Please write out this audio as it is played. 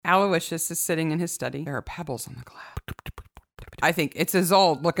Aloysius is sitting in his study. There are pebbles on the glass. I think it's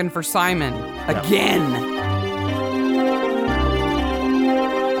Isolde looking for Simon again.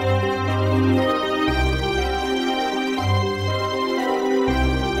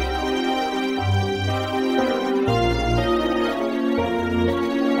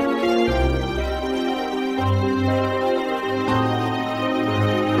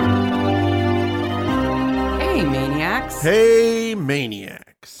 Hey,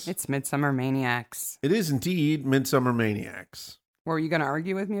 Maniacs. It's Midsummer Maniacs. It is indeed Midsummer Maniacs. Were you going to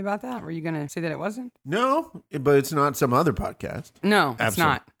argue with me about that? Were you going to say that it wasn't? No, but it's not some other podcast. No, it's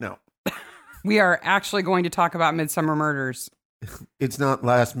not. No. We are actually going to talk about Midsummer Murders. It's not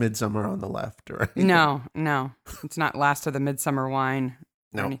Last Midsummer on the Left, or anything. No. It's not Last of the Midsummer Wine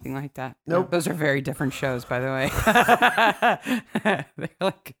or anything like that. Nope. No, those are very different shows, by the way. They're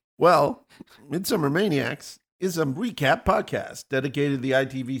like... Well, Midsummer Maniacs is a recap podcast dedicated to the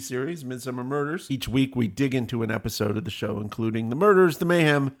ITV series Midsummer Murders. Each week we dig into an episode of the show, including the murders, the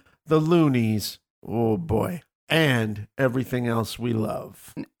mayhem, the loonies, oh boy, and everything else we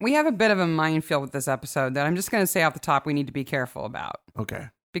love. We have a bit of a minefield with this episode that I'm just going to say off the top we need to be careful about. Okay.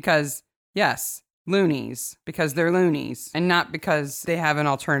 Because, yes, loonies, because they're loonies, and not because they have an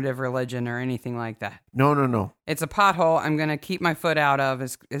alternative religion or anything like that. No. It's a pothole I'm going to keep my foot out of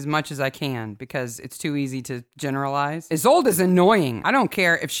as much as I can because it's too easy to generalize. Isolde is annoying. I don't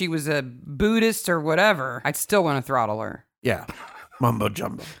care if she was a Buddhist or whatever. I'd still want to throttle her. Yeah. Mumbo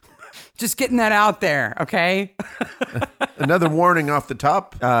jumbo. Just getting that out there, okay? Another warning off the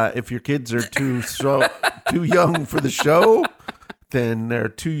top. If your kids are too young for the show, then they're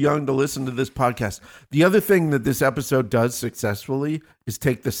too young to listen to this podcast. The other thing that this episode does successfully is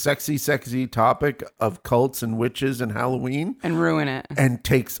take the sexy topic of cults and witches and Halloween and ruin it. And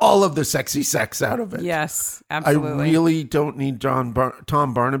takes all of the sexy sex out of it. Yes, absolutely. I really don't need Tom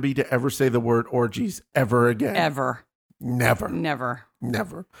Barnaby to ever say the word orgies ever again. Ever. Never.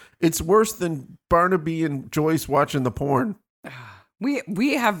 It's worse than Barnaby and Joyce watching the porn.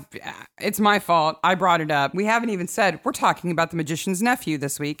 We have, it's my fault. I brought it up. We haven't even said, we're talking about The Magician's Nephew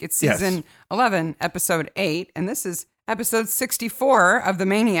this week. It's season 11, episode 8, and this is episode 64 of The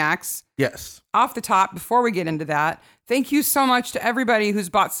Maniacs. Yes. Off the top, before we get into that, thank you so much to everybody who's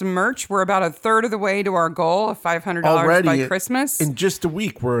bought some merch. We're about a third of the way to our goal of $500 already, by Christmas. In just a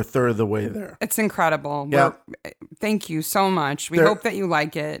week, we're a third of the way there. It's incredible. Yeah. Thank you so much. We hope that you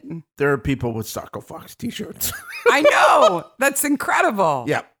like it. There are people with Socko Fox t-shirts. I know. That's incredible.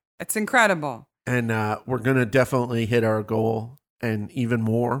 Yeah. It's incredible. And we're going to definitely hit our goal and even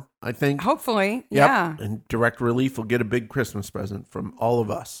more, I think. Hopefully. Yep. Yeah. And Direct Relief will get a big Christmas present from all of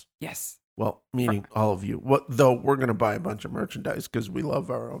us. Yes. Well, meaning all of you. Though we're going to buy a bunch of merchandise because we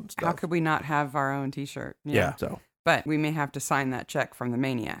love our own stuff. How could we not have our own t-shirt? Yeah. So. But we may have to sign that check from the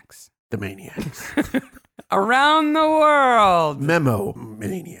Maniacs. The Maniacs. Around the world. Memo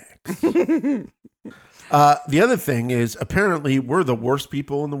Maniacs. The other thing is, apparently, we're the worst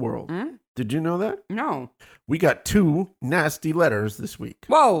people in the world. Did you know that? No. We got 2 nasty letters this week.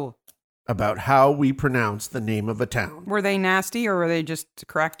 Whoa. About how we pronounce the name of a town. Were they nasty or were they just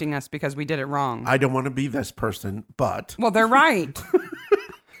correcting us because we did it wrong? I don't want to be this person, but... Well, they're right.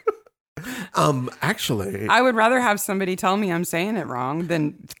 Actually... I would rather have somebody tell me I'm saying it wrong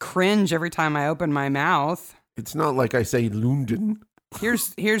than cringe every time I open my mouth. It's not like I say Lunden.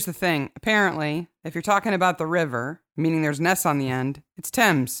 Here's the thing. Apparently, if you're talking about the river, meaning there's an S on the end, it's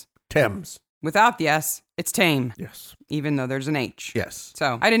Thames. Thames. Without the S, it's Tame. Yes. Even though there's an H. Yes.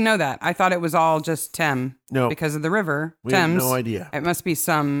 So I didn't know that. I thought it was all just Tem. No. Because of the river. We Thames. have no idea. It must be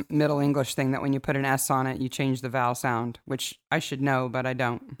some Middle English thing that when you put an S on it, you change the vowel sound, which I should know, but I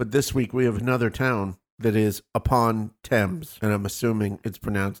don't. But this week we have another town that is Upon Thames. And I'm assuming it's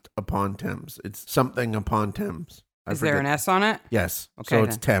pronounced Upon Thames. It's something Upon Thames. Is there an S on it? Yes. Okay, so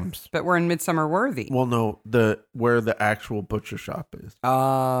it's Thames. But we're in Midsummer Worthy. Well, no, where the actual butcher shop is.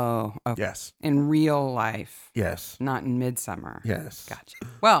 Oh. Okay. Yes. In real life. Yes. Not in Midsummer. Yes. Gotcha.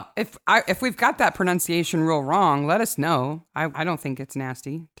 Well, if we've got that pronunciation rule wrong, let us know. I don't think it's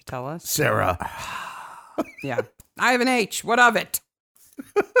nasty to tell us. Sarah. Yeah. I have an H. What of it?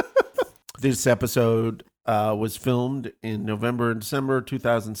 This episode was filmed in November and December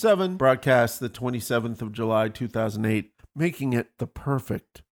 2007, broadcast the 27th of July 2008, making it the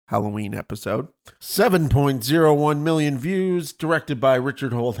perfect Halloween episode. 7.01 million views, directed by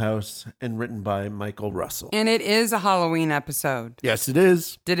Richard Holthouse and written by Michael Russell. And it is a Halloween episode. Yes, it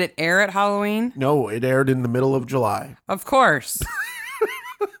is. Did it air at Halloween? No, it aired in the middle of July. Of course.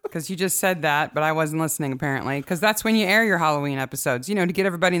 Because you just said that, but I wasn't listening apparently. Because that's when you air your Halloween episodes, to get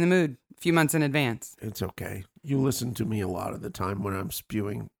everybody in the mood a few months in advance. It's okay. You listen to me a lot of the time when I'm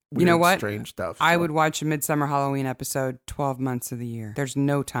spewing weird, you know what? strange stuff. I would watch a Midsummer Halloween episode 12 months of the year. There's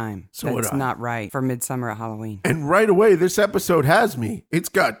no time that's not right for Midsummer at Halloween. And right away, this episode has me. It's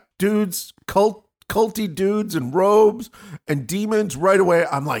got dudes, culty dudes in robes and demons. Right away,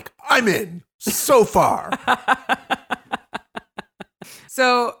 I'm like, I'm in so far.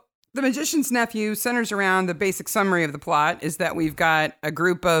 So The Magician's Nephew centers around the basic summary of the plot is that we've got a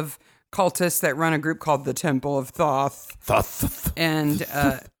group of cultists that run a group called the Temple of Thoth. And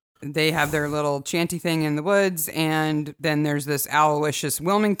they have their little chanty thing in the woods. And then there's this Aloysius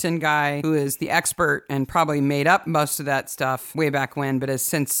Wilmington guy who is the expert and probably made up most of that stuff way back when, but has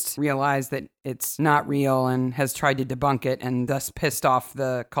since realized that it's not real and has tried to debunk it and thus pissed off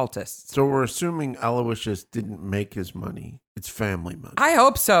the cultists. So we're assuming Aloysius didn't make his money. It's family money. I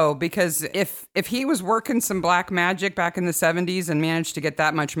hope so, because if he was working some black magic back in the 70s and managed to get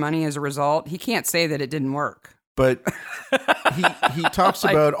that much money as a result, he can't say that it didn't work. But he talks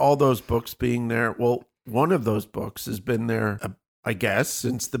about all those books being there. Well, one of those books has been there, I guess,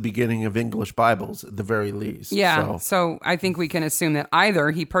 since the beginning of English Bibles, at the very least. Yeah, so I think we can assume that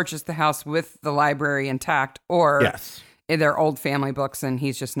either he purchased the house with the library intact, or they're old family books and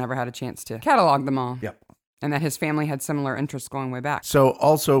he's just never had a chance to catalog them all. Yep. And that his family had similar interests going way back. So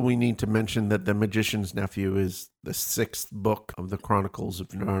also we need to mention that The Magician's Nephew is the 6th book of the Chronicles of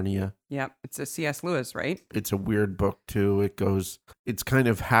Narnia. Yep, it's a C.S. Lewis, right? It's a weird book too. It's kind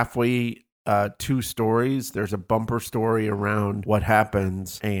of halfway 2 stories. There's a bumper story around what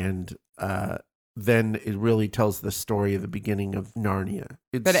happens, and then it really tells the story of the beginning of Narnia.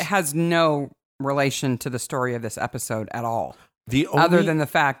 But it has no relation to the story of this episode at all. Other than the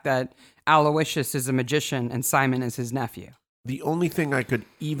fact that Aloysius is a magician and Simon is his nephew. The only thing I could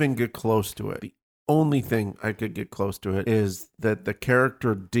even get close to it, is that the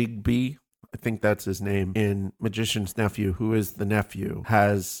character Digby, I think that's his name, in Magician's Nephew, who is the nephew,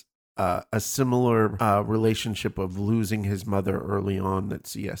 has a similar relationship of losing his mother early on that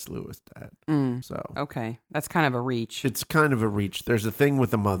C.S. Lewis had. So okay, that's kind of a reach. It's kind of a reach. There's a thing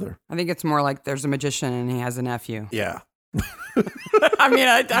with the mother. I think it's more like there's a magician and he has a nephew. Yeah. I mean,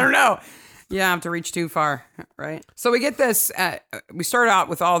 I don't know. You have to reach too far, right? So we get this. We start out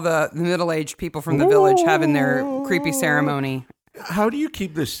with all the middle-aged people from the village having their creepy ceremony. How do you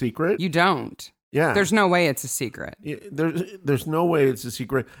keep this secret? You don't. Yeah. There's no way it's a secret. There's no way it's a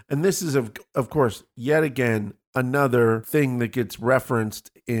secret. And this is, of course, yet again, another thing that gets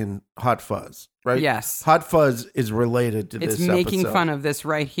referenced in Hot Fuzz, right? Yes. Hot Fuzz is related to this episode. It's making fun of this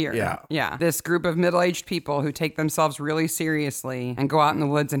right here. Yeah. Yeah. This group of middle-aged people who take themselves really seriously and go out in the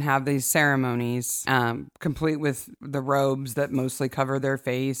woods and have these ceremonies, complete with the robes that mostly cover their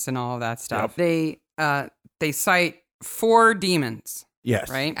face and all of that stuff. Yep. They cite 4 demons. Yes.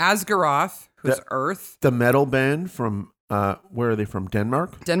 Right? Asgaroth, who's Earth. The metal band from, where are they from?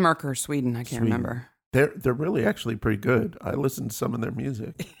 Denmark? Denmark or Sweden, I can't remember. They're really actually pretty good. I listened to some of their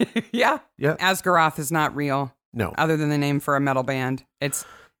music. Yeah. Yeah. Asgaroth is not real. No. Other than the name for a metal band. It's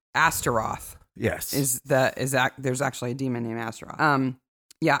Astaroth. Yes. There's actually a demon named Astaroth.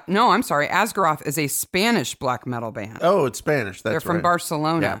 Yeah. No, I'm sorry. Asgaroth is a Spanish black metal band. Oh, it's Spanish. They're from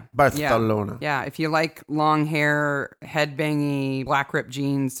Barcelona. Yeah, Barcelona. Yeah. If you like long hair, headbangy, black ripped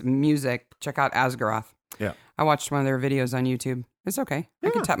jeans music, check out Asgaroth. Yeah. I watched one of their videos on YouTube. It's okay. Yeah.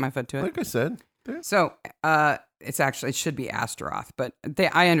 I can tap my foot to it. Like I said. Yeah. So it should be Astaroth, but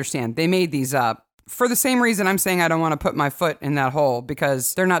I understand. They made these up for the same reason I'm saying I don't want to put my foot in that hole,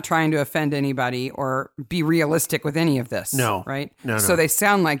 because they're not trying to offend anybody or be realistic with any of this. No. Right? No. So they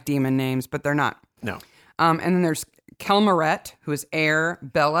sound like demon names, but they're not. No. And then there's Kelmaret, who is air,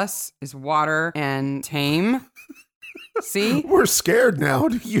 Belus is water, and Tame. See? We're scared now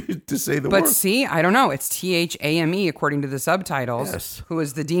to say the word. But see, I don't know. It's Thame according to the subtitles. Yes. Who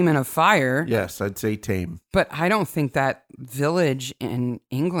is the demon of fire. Yes, I'd say Tame. But I don't think that village in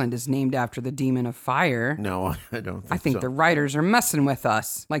England is named after the demon of fire. No, I don't think so. I think the writers are messing with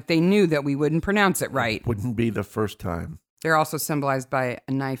us. Like they knew that we wouldn't pronounce it right. Wouldn't be the first time. They're also symbolized by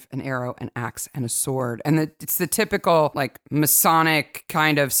a knife, an arrow, an axe, and a sword. And it's the typical, like, Masonic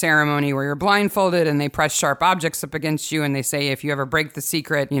kind of ceremony where you're blindfolded and they press sharp objects up against you and they say, if you ever break the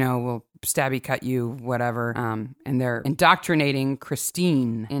secret, we'll stabby cut you, whatever. And they're indoctrinating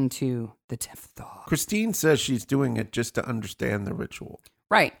Christine into the Tifthog. Christine says she's doing it just to understand the ritual.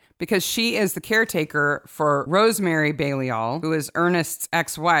 Right, because she is the caretaker for Rosemary Balliol, who is Ernest's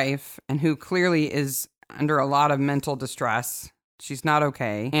ex-wife and who clearly is under a lot of mental distress. She's not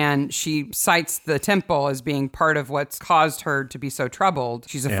okay. And she cites the temple as being part of what's caused her to be so troubled.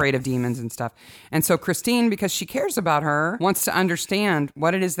 She's afraid of demons and stuff. And so Christine, because she cares about her, wants to understand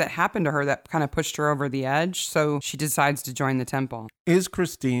what it is that happened to her that kind of pushed her over the edge. So she decides to join the temple. Is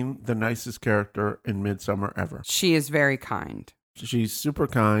Christine the nicest character in Midsommar ever? She is very kind. She's super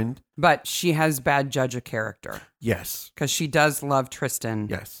kind. But she has bad judge of character. Yes. Because she does love Tristan.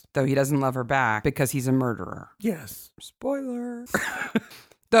 Yes. Though he doesn't love her back because he's a murderer. Yes. Spoiler.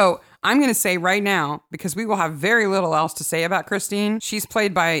 Though I'm going to say right now, because we will have very little else to say about Christine, she's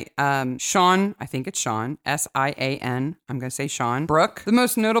played by Sean, I think it's Sean, S-I-A-N. I'm going to say Sean Brooke. The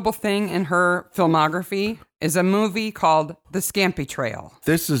most notable thing in her filmography is a movie called The Scampi Trail.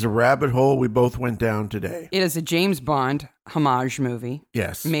 This is a rabbit hole we both went down today. It is a James Bond homage movie.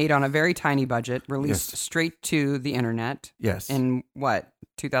 Yes. Made on a very tiny budget, released straight to the internet. Yes. In what,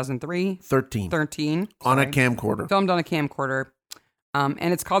 2003? 13. On a camcorder. Filmed on a camcorder.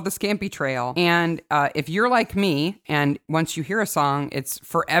 And it's called The Scampi Trail. And if you're like me, and once you hear a song, it's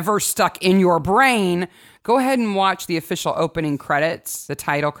forever stuck in your brain, go ahead and watch the official opening credits, the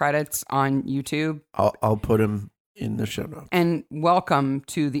title credits on YouTube. I'll put them in the show notes. And welcome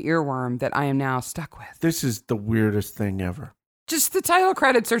to the earworm that I am now stuck with. This is the weirdest thing ever. Just the title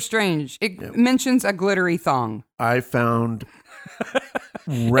credits are strange. It mentions a glittery thong. I found...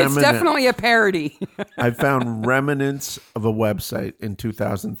 It's definitely a parody. I found remnants of a website in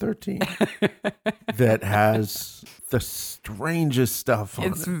 2013 that has the strangest stuff on it.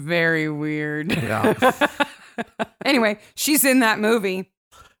 It's very weird. Yeah. Anyway, she's in that movie.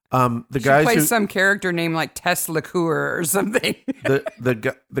 The she guys plays who, some character named like Tess LaCour or something.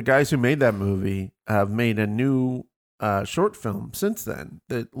 the guys who made that movie have made a new short film since then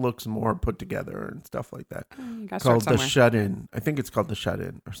that looks more put together and stuff like that. Called The Shut-In. I think it's called The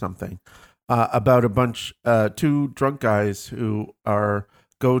Shut-In or something. About a bunch, two drunk guys who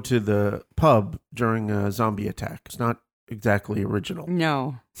go to the pub during a zombie attack. It's not exactly original.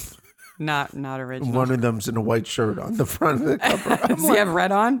 No, not original. One of them's in a white shirt on the front of the cover. Does he have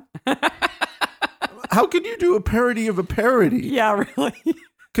red on? How could you do a parody of a parody? Yeah, really.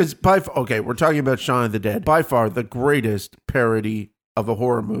 Because we're talking about Shaun of the Dead. By far the greatest parody of a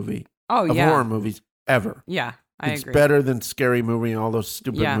horror movie. Horror movies ever. Yeah, I agree. It's better than Scary Movie and all those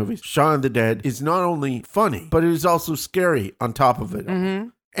stupid movies. Shaun of the Dead is not only funny, but it is also scary on top of it. Mm-hmm.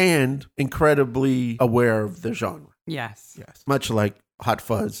 And incredibly aware of the genre. Yes. Much like Hot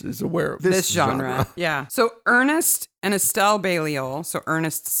Fuzz is aware of this genre. Yeah. So Ernest and Estelle Baliol, so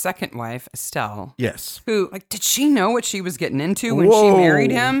Ernest's second wife, Estelle. Yes. Who, did she know what she was getting into when she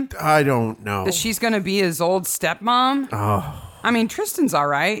married him? I don't know. That she's going to be his old stepmom? Oh. I mean, Tristan's all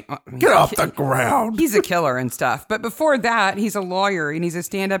right. Get off the ground. He's a killer and stuff. But before that, he's a lawyer and he's a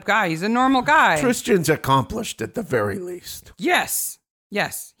stand-up guy. He's a normal guy. Tristan's accomplished at the very least. Yes.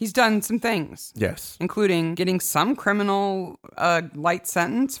 He's done some things. Yes. Including getting some criminal light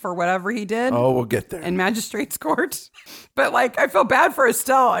sentence for whatever he did. Oh, we'll get there. In magistrate's court. But I feel bad for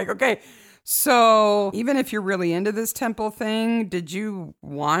Estelle. Okay. So even if you're really into this temple thing, did you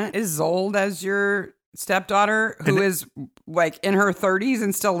want Isolde as your stepdaughter who is in her 30s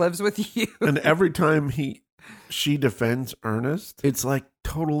and still lives with you? And every time she defends Ernest, it's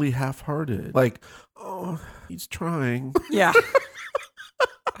totally half-hearted. Oh, he's trying. Yeah.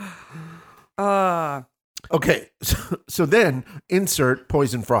 Okay, so then insert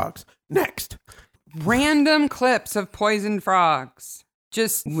poison frogs. Next. Random clips of poisoned frogs.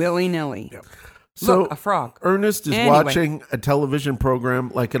 Just willy-nilly. Yep. So look, a frog. Ernest is watching a television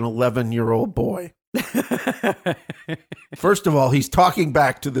program like an 11-year-old boy. First of all, he's talking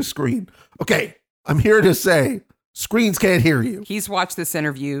back to the screen. Okay, I'm here to say, screens can't hear you. He's watched this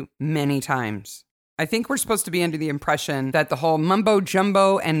interview many times. I think we're supposed to be under the impression that the whole Mumbo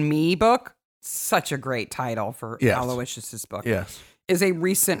Jumbo and Me book, such a great title for Aloysius's book, is a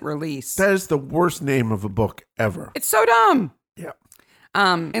recent release. That is the worst name of a book ever. It's so dumb. Yeah.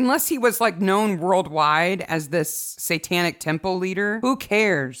 Unless he was known worldwide as this satanic temple leader, who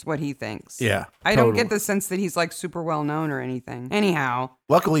cares what he thinks? Yeah. I don't get the sense that he's super well known or anything. Anyhow.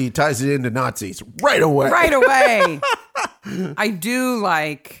 Luckily, he ties it into Nazis right away. Right away. I do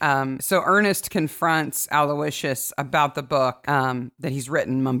so Ernest confronts Aloysius about the book that he's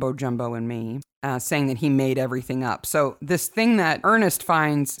written, Mumbo Jumbo and Me. saying that he made everything up. So this thing that Ernest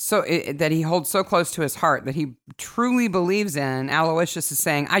finds that he holds so close to his heart that he truly believes in, Aloysius is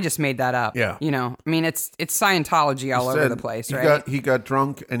saying, I just made that up. Yeah. I mean, it's Scientology all over the place, right? He got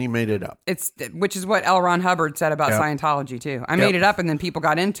drunk and he made it up. Which is what L. Ron Hubbard said about Scientology too. I made it up and then people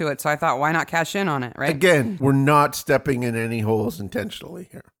got into it. So I thought, why not cash in on it, right? Again, we're not stepping in any holes intentionally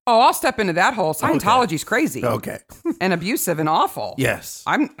here. Oh, I'll step into that hole. Scientology's crazy. Okay. And abusive and awful. Yes.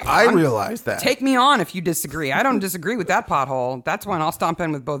 I realize that. Take me on if you disagree. I don't disagree with that pothole. That's when I'll stomp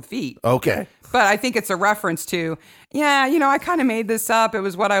in with both feet. Okay. But I think it's a reference to, I kind of made this up. It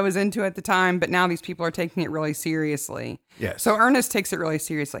was what I was into at the time, but now these people are taking it really seriously. Yes. So Ernest takes it really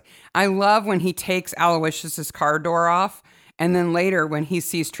seriously. I love when he takes Aloysius's car door off, and then later when he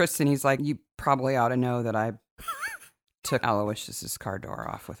sees Tristan, he's like, you probably ought to know that I took Aloysius's car door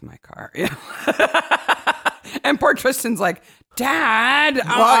off with my car. And poor Tristan's like, Dad.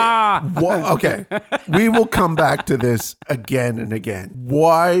 Okay. We will come back to this again and again.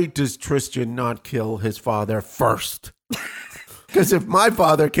 Why does Tristan not kill his father first? Because if my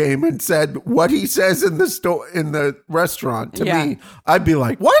father came and said what he says in the restaurant to me, I'd be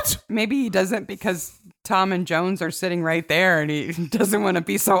like, what? Maybe he doesn't because Tom and Jones are sitting right there and he doesn't want to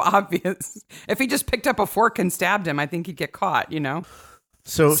be so obvious. If he just picked up a fork and stabbed him, I think he'd get caught,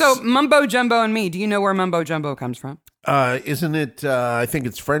 So Mumbo Jumbo and Me, do you know where Mumbo Jumbo comes from? Isn't it, I think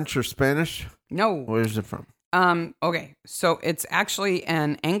it's French or Spanish? No. Where's it from? Okay, so it's actually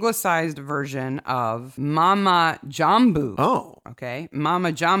an anglicized version of Mama Jambu. Oh. Okay,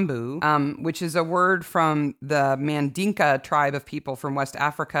 Mama Jambu, which is a word from the Mandinka tribe of people from West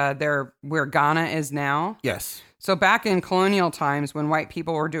Africa. They're where Ghana is now. Yes. So back in colonial times when white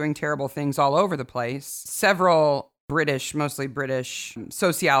people were doing terrible things all over the place, several mostly British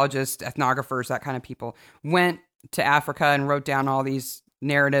sociologists, ethnographers, that kind of people went to Africa and wrote down all these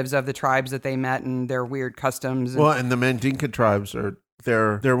narratives of the tribes that they met and their weird customs. And the Mandinka tribes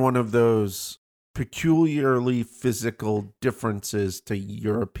they're one of those peculiarly physical differences to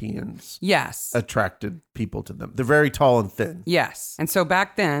Europeans. Yes. Attracted people to them. They're very tall and thin. Yes. And so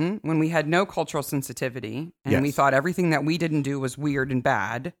back then, when we had no cultural sensitivity and we thought everything that we didn't do was weird and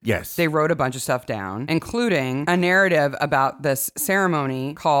bad, they wrote a bunch of stuff down, including a narrative about this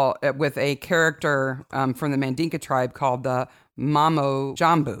ceremony with a character from the Mandinka tribe called the Mamo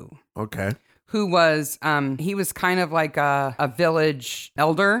Jambu. Okay. Who was, he was kind of like a village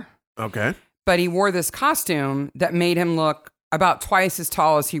elder. Okay. But he wore this costume that made him look about twice as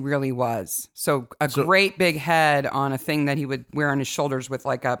tall as he really was. So great big head on a thing that he would wear on his shoulders with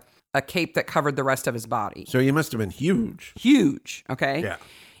like a cape that covered the rest of his body. So he must have been huge. Huge, okay? Yeah.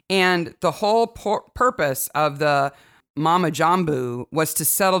 And the whole purpose of the Mama Jambu was to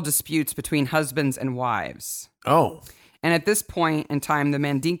settle disputes between husbands and wives. Oh. And at this point in time, the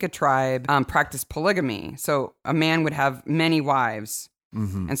Mandinka tribe practiced polygamy. So a man would have many wives.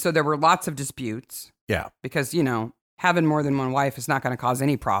 Mm-hmm. And so there were lots of disputes. Yeah. Because, having more than one wife is not going to cause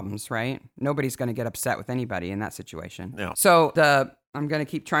any problems, right? Nobody's going to get upset with anybody in that situation. No. So I'm going to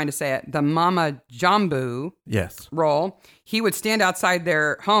keep trying to say it, the Mama Jambu role, he would stand outside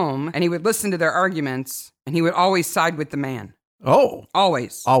their home and he would listen to their arguments and he would always side with the man. Oh.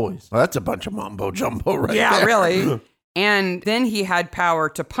 Always. Always. Well, that's a bunch of mumbo jumbo right there. Yeah, really. And then he had power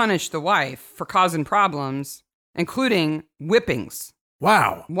to punish the wife for causing problems, including whippings.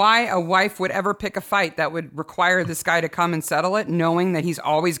 Wow. Why a wife would ever pick a fight that would require this guy to come and settle it, knowing that he's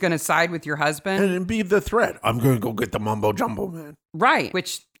always going to side with your husband. And it'd be the threat. I'm going to go get the mumbo jumbo man. Right.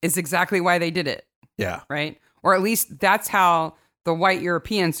 Which is exactly why they did it. Yeah. Right. Or at least that's how the white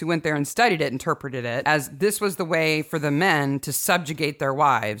Europeans who went there and studied it interpreted it, as this was the way for the men to subjugate their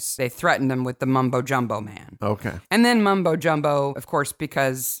wives. They threatened them with the mumbo jumbo man. Okay. And then mumbo jumbo, of course,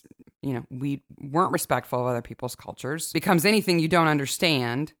 because we weren't respectful of other people's cultures, becomes anything you don't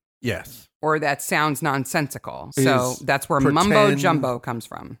understand. Yes. Or that sounds nonsensical. So that's where mumbo jumbo comes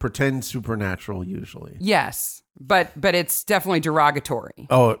from. Pretend supernatural, usually. Yes. But it's definitely derogatory.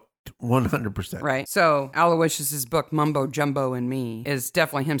 Oh, 100%. Right. So Aloysius's book, Mumbo Jumbo and Me, is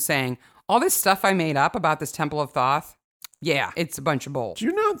definitely him saying, all this stuff I made up about this Temple of Thoth, yeah, it's a bunch of bull. Do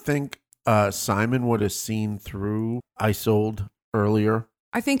you not think Simon would have seen through Isolde earlier?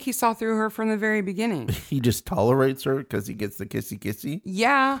 I think he saw through her from the very beginning. He just tolerates her because he gets the kissy-kissy?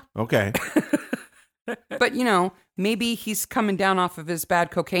 Yeah. Okay. But, maybe he's coming down off of his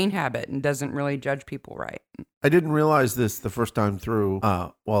bad cocaine habit and doesn't really judge people right. I didn't realize this the first time through.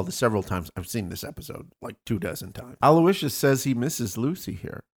 The several times I've seen this episode, like 24 times. Aloysius says he misses Lucy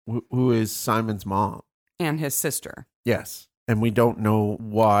here, who is Simon's mom. And his sister. Yes. And we don't know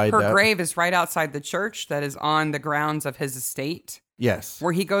why. Her grave is right outside the church that is on the grounds of his estate. Yes.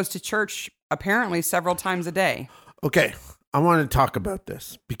 Where he goes to church apparently several times a day. Okay. I want to talk about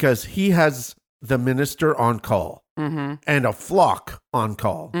this because he has the minister on call and a flock on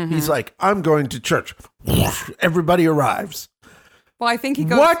call. He's like, I'm going to church. Everybody arrives. Well, I think he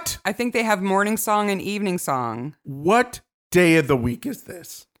goes. What? I think they have morning song and evening song. What day of the week is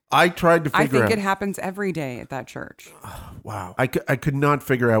this? I tried to figure out. I think it happens every day at that church. Wow. I could not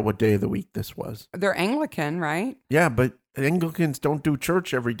figure out what day of the week this was. They're Anglican, right? Yeah, but Anglicans don't do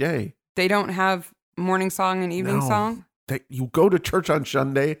church every day. They don't have morning song and evening song? You go to church on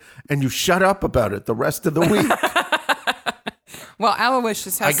Sunday and you shut up about it the rest of the week. Well,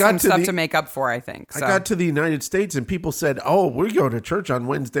 Aloysius has some stuff to make up for, I think. So. I got to the United States and people said, oh, we go to church on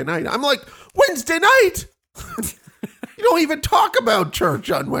Wednesday night. I'm like, Wednesday night? You don't even talk about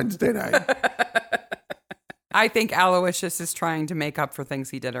church on Wednesday night. I think Aloysius is trying to make up for things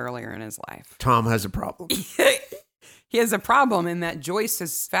he did earlier in his life. Tom has a problem. He has a problem in that Joyce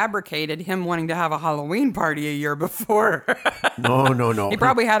has fabricated him wanting to have a Halloween party a year before. No. He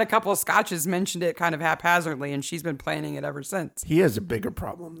probably had a couple of scotches, mentioned it kind of haphazardly, and she's been planning it ever since. He has a bigger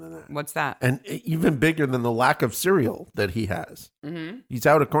problem than that. What's that? And even bigger than the lack of cereal that he has. He's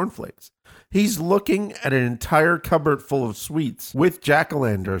out of cornflakes. He's looking at an entire cupboard full of sweets with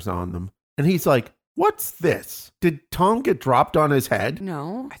jack-o'-lanterns on them. And he's like, what's this? Did Tom get dropped on his head?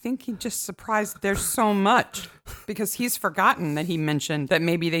 No, I think he just surprised there's so much because he's forgotten that he mentioned that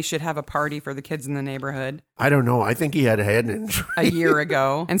maybe they should have a party for the kids in the neighborhood. I don't know. I think he had a head injury. A year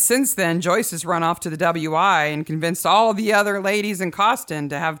ago. And since then, Joyce has run off to the WI and convinced all the other ladies in Coston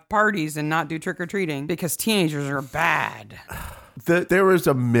to have parties and not do trick-or-treating because teenagers are bad. There is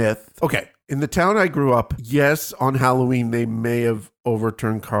a myth. Okay. In the town I grew up, yes, on Halloween, they may have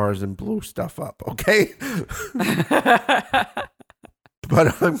overturned cars and blew stuff up. Okay.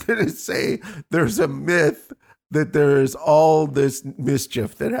 But I'm going to say there's a myth that there is all this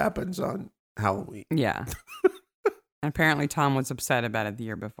mischief that happens on Halloween. Yeah. Apparently, Tom was upset about it the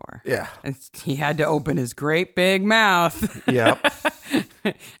year before. Yeah. He had to open his great big mouth. Yep.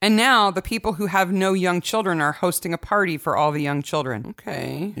 And now the people who have no young children are hosting a party for all the young children.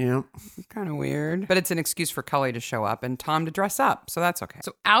 Okay. Yep. Kind of weird. But it's an excuse for Cully to show up and Tom to dress up. So that's okay.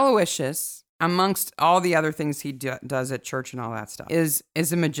 So Aloysius, amongst all the other things he does at church and all that stuff, is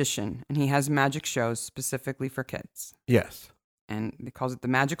a magician. And he has magic shows specifically for kids. Yes. And he calls it the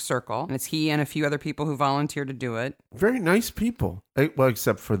Magic Circle. And it's he and a few other people who volunteer to do it. Very nice people. Well,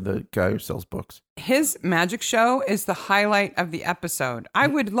 except for the guy who sells books. His magic show is the highlight of the episode. I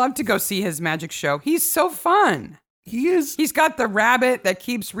would love to go see his magic show. He's so fun. He is. He's got the rabbit that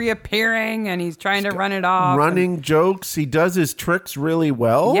keeps reappearing and he's trying to run it off. Running jokes. He does his tricks really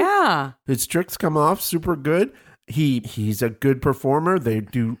well. Yeah. His tricks come off super good. He's a good performer. They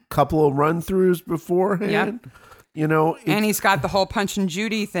do a couple of run-throughs beforehand. Yep. You know, and he's got the whole Punch and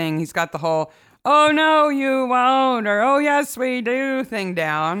Judy thing. He's got the whole, oh, no, you won't, or oh, yes, we do thing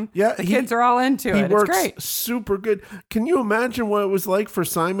down. Yeah. The kids are all into it. He works it's great. Super good. Can you imagine what it was like for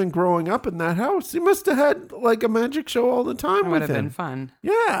Simon growing up in that house? He must have had like a magic show all the time with him. It would have been fun.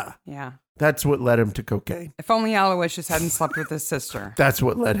 Yeah. Yeah. That's what led him to cocaine. If only Aloysius hadn't slept with his sister. That's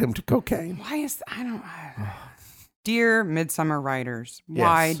what led him to cocaine. Why is, Dear Midsummer writers,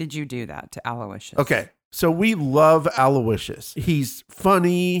 why did you do that to Aloysius? Okay. So we love Aloysius. He's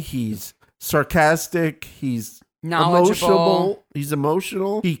funny. He's sarcastic. He's knowledgeable. He's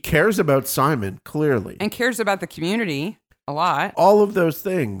emotional. He cares about Simon, clearly. And cares about the community a lot. All of those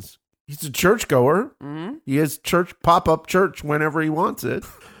things. He's a churchgoer. Mm-hmm. He has pop-up church whenever he wants it.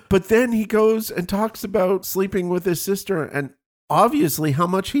 But then he goes and talks about sleeping with his sister and obviously how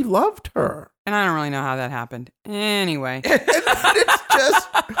much he loved her. And I don't really know how that happened. Anyway.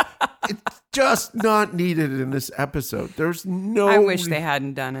 It's just not needed in this episode. There's no... I wish they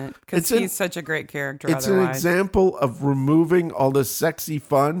hadn't done it because he's such a great character It's otherwise. an example of removing all the sexy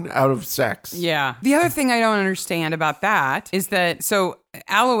fun out of sex. Yeah. The other thing I don't understand about that is that, so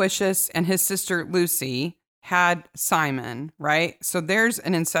Aloysius and his sister Lucy had Simon, right? So there's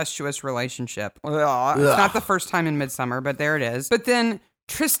an incestuous relationship. Ugh. It's not the first time in Midsummer, but there it is. But then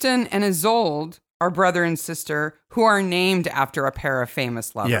Tristan and Isolde are brother and sister who are named after a pair of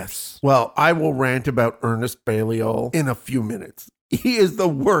famous lovers. Yes. Well, I will rant about Ernest Balliol in a few minutes. He is the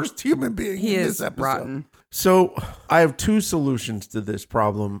worst human being in this episode. Rotten. So I have two solutions to this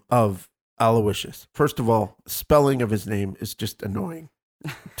problem of Aloysius. First of all, spelling of his name is just annoying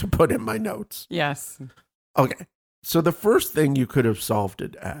to put in my notes. Yes. Okay. So the first thing you could have solved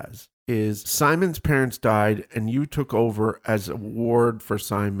it as is Simon's parents died and you took over as a ward for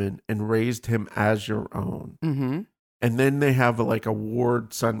Simon and raised him as your own. Mm-hmm. And then they have like a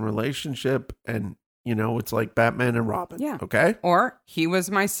ward-son relationship, and it's like Batman and Robin. Yeah. Okay. Or he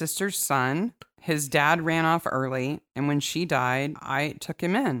was my sister's son. His dad ran off early, and when she died, I took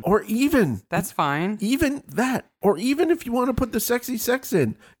him in. Or even that's fine. Even that. Or even if you want to put the sexy sex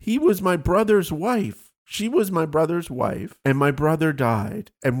in, he was my brother's wife. She was my brother's wife, and my brother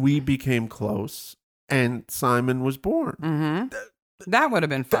died, and we became close, and Simon was born. Mm-hmm. That would have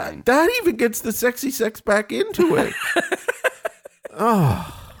been fine. That even gets the sexy sex back into it.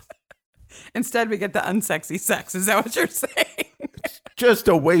 Oh. Instead, we get the unsexy sex. Is that what you're saying? Just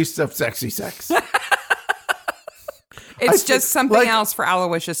a waste of sexy sex. It's just something else for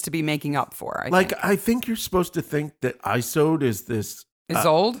Aloysius to be making up for. I think you're supposed to think that Isolde is this...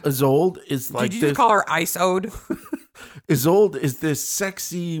 Isolde? Isolde is like this... Did you just call her Isolde? Isolde is this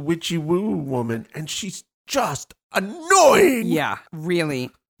sexy witchy woo woman, and she's just annoying. Yeah,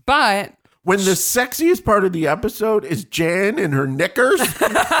 really. But when the sexiest part of the episode is Jan in her knickers.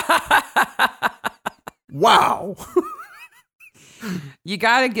 Wow. You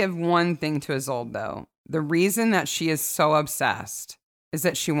got to give one thing to Isolde, though. The reason that she is so obsessed is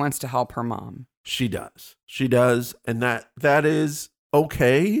that she wants to help her mom. She does. She does. And that is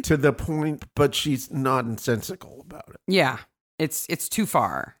okay to the point, but she's nonsensical about it. Yeah. It's too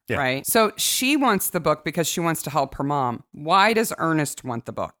far, right? So she wants the book because she wants to help her mom. Why does Ernest want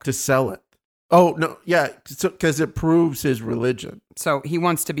the book? To sell it. Oh, no. Yeah. Because it proves his religion. So he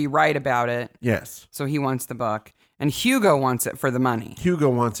wants to be right about it. Yes. So he wants the book. And Hugo wants it for the money. Hugo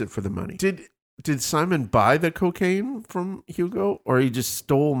wants it for the money. Did Simon buy the cocaine from Hugo, or he just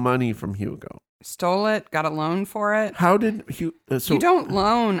stole money from Hugo? Stole it, got a loan for it. How did you don't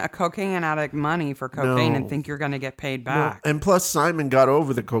loan a cocaine addict money for cocaine and think you're going to get paid back. No. And plus, Simon got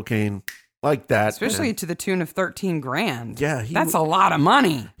over the cocaine like that. Especially to the tune of $13,000. Yeah. That's a lot of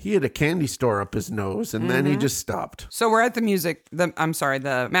money. He had a candy store up his nose, and then he just stopped. So we're at the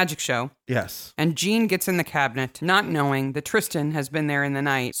the magic show. Yes. And Jean gets in the cabinet, not knowing that Tristan has been there in the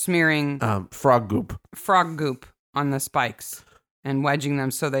night, smearing frog goop on the spikes and wedging them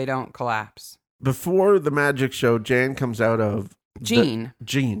so they don't collapse. Before the magic show, Jan comes out of... Jean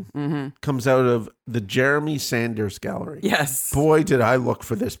comes out of the Jeremy Sanders Gallery. Yes. Boy, did I look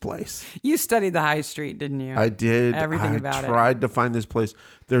for this place. You studied the high street, didn't you? I did. Everything about it. I tried to find this place.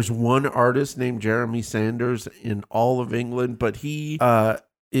 There's one artist named Jeremy Sanders in all of England, but he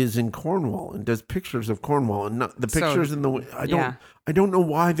is in Cornwall and does pictures of Cornwall. And the pictures I don't know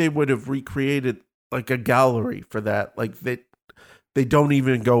why they would have recreated like a gallery for that. Like they don't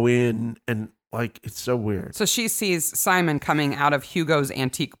even go in and... Like, it's so weird. So she sees Simon coming out of Hugo's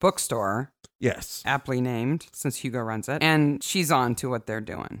antique bookstore. Yes. Aptly named, since Hugo runs it. And she's on to what they're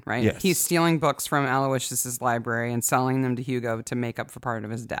doing, right? Yes. He's stealing books from Aloysius's library and selling them to Hugo to make up for part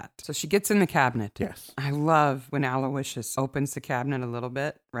of his debt. So she gets in the cabinet. Yes. I love when Aloysius opens the cabinet a little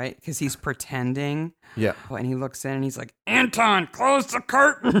bit, right? Because he's pretending. Yeah. And he looks in and he's like, Anton, close the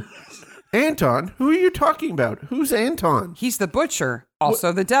curtain. Anton? Who are you talking about? Who's Anton? He's the butcher,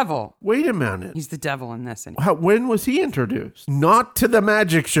 also the devil. Wait a minute. He's the devil in this. When was he introduced? Not to the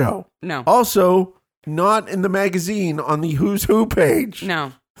magic show. No. Also, not in the magazine on the Who's Who page.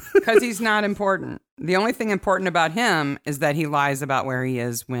 No, because he's not important. The only thing important about him is that he lies about where he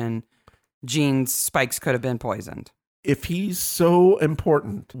is when Jean's spikes could have been poisoned. If he's so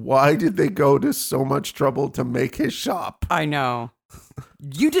important, why did they go to so much trouble to make his shop? I know.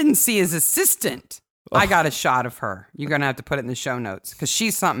 You didn't see his assistant. I got a shot of her. You're going to have to put it in the show notes because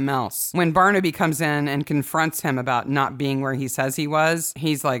she's something else. When Barnaby comes in and confronts him about not being where he says he was,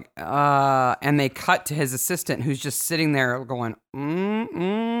 he's like, and they cut to his assistant who's just sitting there going,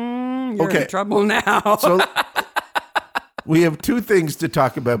 you're in trouble now. So we have two things to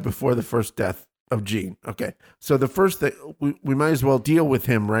talk about before the first death of Jean. Okay. So the first thing, we might as well deal with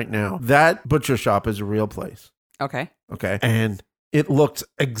him right now. That butcher shop is a real place. Okay. And it looks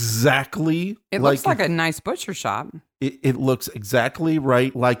exactly looks like a nice butcher shop. It looks exactly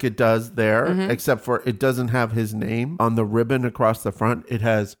right like it does there, except for it doesn't have his name on the ribbon across the front.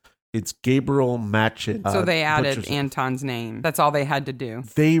 It's Gabriel Machin. So they added Anton's name. That's all they had to do.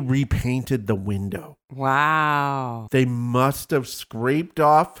 They repainted the window. Wow. They must have scraped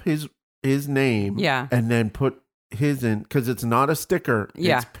off his name. Yeah. And then put his in, because it's not a sticker.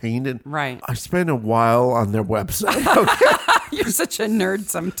 Yeah. It's painted. Right. I spent a while on their website. Okay. You're such a nerd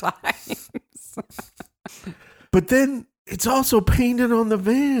sometimes. But then it's also painted on the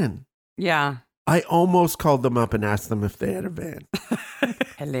van. Yeah. I almost called them up and asked them if they had a van.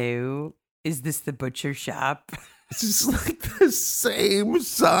 Hello, is this the butcher shop? It's just like the same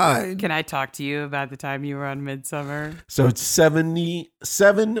sign. Can I talk to you about the time you were on Midsummer? So it's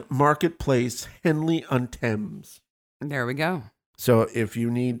 77 Marketplace, Henley on Thames. There we go. So if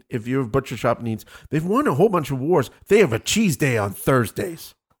your butcher shop needs, they've won a whole bunch of wars. They have a cheese day on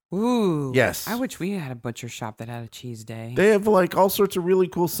Thursdays. Ooh. Yes. I wish we had a butcher shop that had a cheese day. They have like all sorts of really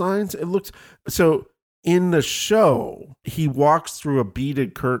cool signs. It looks so in the show, he walks through a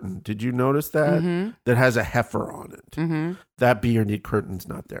beaded curtain. Did you notice that? Mm-hmm. That has a heifer on it. Mm-hmm. That beaded curtain's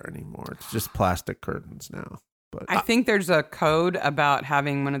not there anymore. It's just plastic curtains now. But I think there's a code about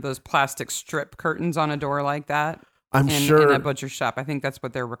having one of those plastic strip curtains on a door like that. I'm sure in a butcher shop. I think that's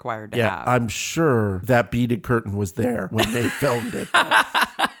what they're required to have. I'm sure that beaded curtain was there when they filmed it.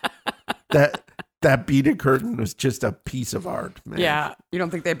 That beaded curtain was just a piece of art, man. Yeah. You don't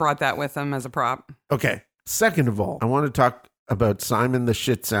think they brought that with them as a prop? Okay. Second of all, I want to talk about Simon the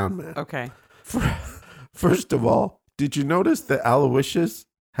Shit Sound Man. Okay. First of all, did you notice that Aloysius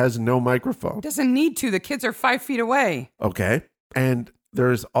has no microphone? Doesn't need to. The kids are 5 feet away. Okay. And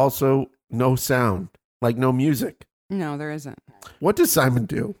there's also no sound, like no music. No, there isn't. What does Simon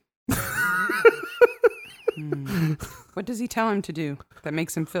do? What does he tell him to do that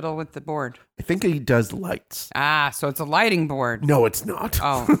makes him fiddle with the board? I think he does lights. So it's a lighting board. No, it's not.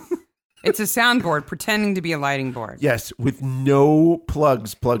 Oh, it's a soundboard pretending to be a lighting board. Yes, with no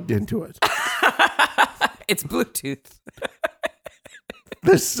plugs plugged into it. It's Bluetooth.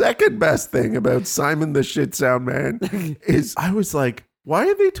 The second best thing about Simon the Shit Sound Man is I was like, why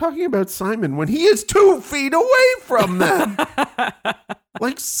are they talking about Simon when he is 2 feet away from them?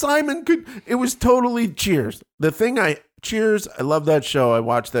 Like Simon it was totally Cheers. Cheers, I love that show. I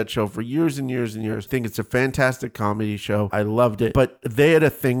watched that show for years and years and years. I think it's a fantastic comedy show. I loved it. But they had a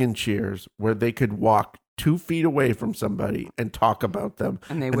thing in Cheers where they could walk 2 feet away from somebody and talk about them.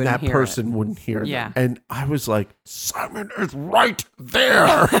 And that person wouldn't hear them. And I was like, Simon is right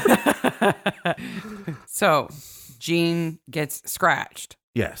there. So Jean gets scratched.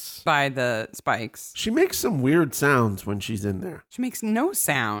 Yes. By the spikes. She makes some weird sounds when she's in there. She makes no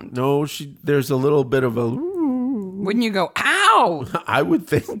sound. No, there's a little bit of a... Wouldn't you go, ow? I would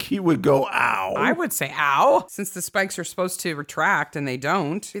think he would go, ow. I would say, ow. Since the spikes are supposed to retract and they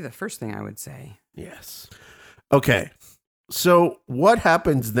don't. Be the first thing I would say. Yes. Okay. So what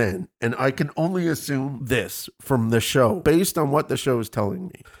happens then? And I can only assume this from the show, based on what the show is telling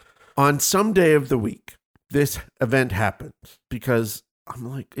me. On some day of the week, this event happens because I'm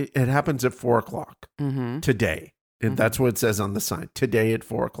like, it happens at 4:00 today. And that's what it says on the sign. Today at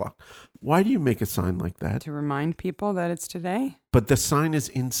 4:00. Why do you make a sign like that? To remind people that it's today? But the sign is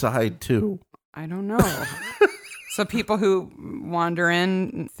inside too. I don't know. So people who wander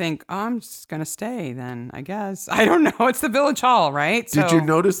in think, oh, I'm just going to stay then, I guess. I don't know. It's the Village Hall, right? Did you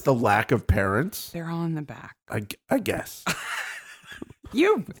notice the lack of parents? They're all in the back. I guess.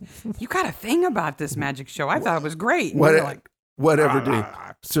 You got a thing about this magic show. I thought it was great.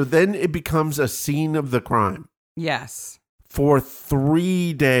 Whatever. So then it becomes a scene of the crime. Yes. For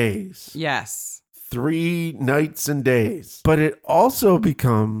 3 days. Yes. 3 nights and days. But it also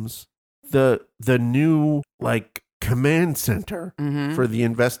becomes the new command center for the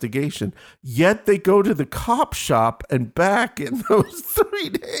investigation. Yet they go to the cop shop and back in those 3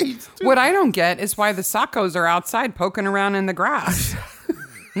 days. What I don't get is why the Sackos are outside poking around in the grass.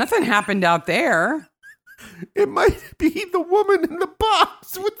 Nothing happened out there. It might be the woman in the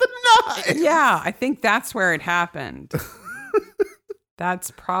box with the knife. Yeah, I think that's where it happened.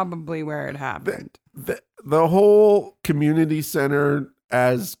 That's probably where it happened. The whole community center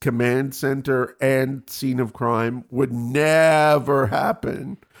as command center and scene of crime would never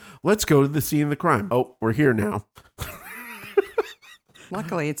happen. Let's go to the scene of the crime. Oh, we're here now.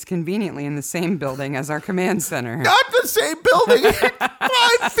 Luckily, it's conveniently in the same building as our command center. Not the same building. It's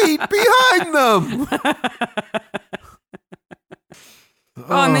 5 feet behind them.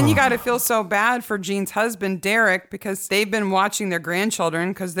 Oh, and then you got to feel so bad for Jean's husband, Derek, because they've been watching their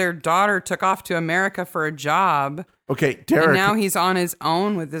grandchildren because their daughter took off to America for a job. Okay, Derek. And now he's on his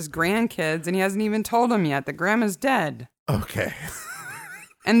own with his grandkids, and he hasn't even told them yet that grandma's dead. Okay.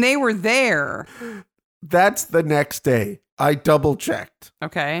 And they were there. That's the next day. I double checked.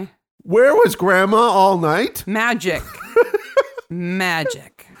 Okay. Where was grandma all night? Magic.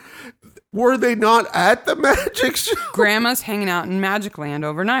 Magic. Were they not at the magic show? Grandma's hanging out in Magic Land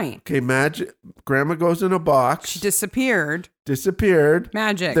overnight. Okay, grandma goes in a box. She disappeared.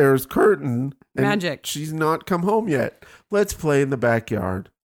 Magic. There's curtain. Magic. She's not come home yet. Let's play in the backyard.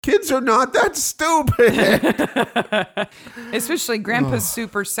 Kids are not that stupid. Especially Grandpa's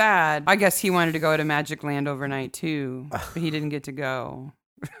super sad. I guess he wanted to go to Magic Land overnight too, but he didn't get to go.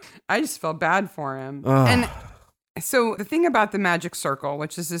 I just felt bad for him. And So the thing about the Magic Circle,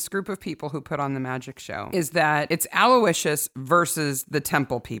 which is this group of people who put on the magic show, is that it's Aloysius versus the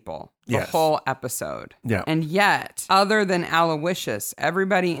temple people. The Yes. whole episode. Yeah. And yet, other than Aloysius,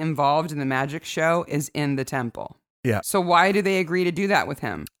 everybody involved in the magic show is in the temple. Yeah. So why do they agree to do that with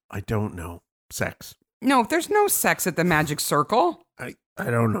him? I don't know. Sex. No, there's no sex at the Magic Circle. I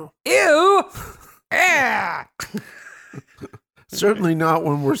don't know. Ew! Yeah! Certainly not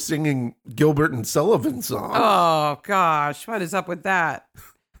when we're singing Gilbert and Sullivan songs. Oh, gosh. What is up with that?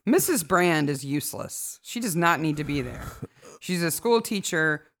 Mrs. Brand is useless. She does not need to be there. She's a school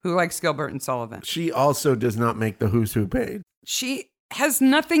teacher who likes Gilbert and Sullivan. She also does not make the Who's Who paid. She has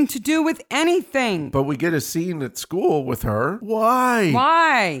nothing to do with anything. But we get a scene at school with her. Why?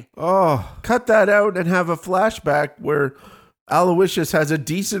 Why? Oh, cut that out and have a flashback where Aloysius has a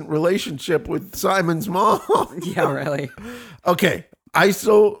decent relationship with Simon's mom. Yeah, really. Okay,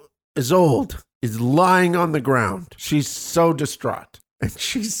 Isolde is lying on the ground. She's so distraught. And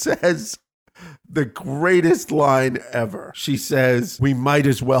she says the greatest line ever. She says, "We might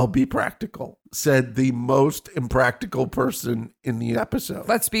as well be practical," said the most impractical person in the episode.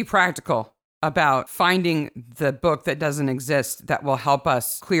 Let's be practical about finding the book that doesn't exist that will help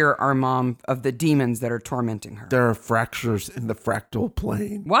us clear our mom of the demons that are tormenting her. There are fractures in the fractal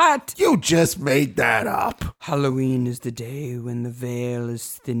plane. What? You just made that up. Halloween is the day when the veil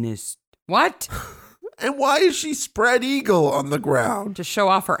is thinnest. What? And why is she spread eagle on the ground? To show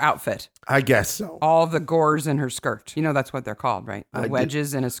off her outfit. I guess so. All the gores in her skirt. You know that's what they're called, right? The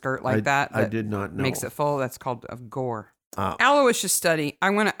wedges in a skirt like that. I did not know. Makes it full. That's called a gore. Aloysius' study. I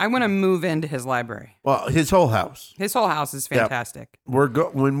want to move into his library. Well, his whole house. His whole house is fantastic.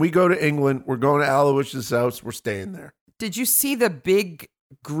 Yep. When we go to England, we're going to Aloysius' house. We're staying there. Did you see the big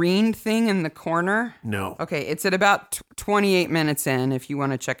green thing in the corner? No. Okay, it's at about 28 minutes in. If you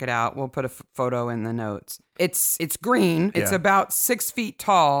want to check it out, we'll put a photo in the notes. It's green. It's about 6 feet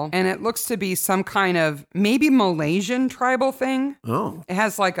tall, and it looks to be some kind of maybe Malaysian tribal thing. Oh. It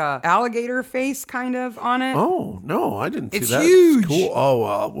has like a alligator face kind of on it. Oh, no, I didn't see It's that. huge. It's cool. Oh,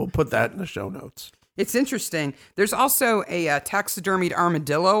 well, we'll put that in the show notes. It's interesting. There's also a taxidermied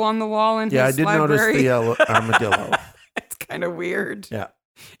armadillo on the wall in Yeah, I his did library. notice the armadillo. It's kind of weird. Yeah.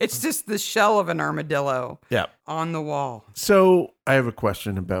 It's just the shell of an armadillo Yeah. on the wall. So I have a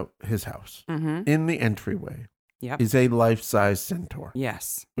question about his house. Mm-hmm. In the entryway Yep. is a life-size centaur.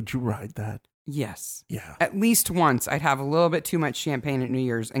 Yes. Would you ride that? Yes. Yeah. At least once. I'd have a little bit too much champagne at New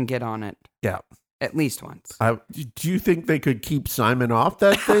Year's and get on it. Yeah. At least once. Do you think they could keep Simon off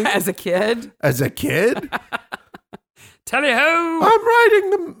that thing? As a kid? As a kid? Tally-ho! I'm riding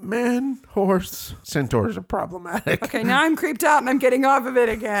the man horse. Centaurs are problematic. Okay, now I'm creeped out and I'm getting off of it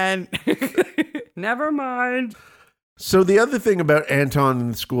again. Never mind. So the other thing about Anton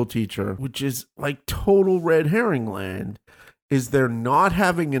and the school teacher, which is like total red herring land, is they're not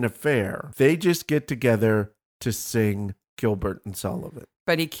having an affair. They just get together to sing Gilbert and Sullivan.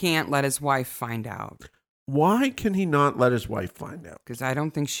 But he can't let his wife find out. Why can he not let his wife find out? Because I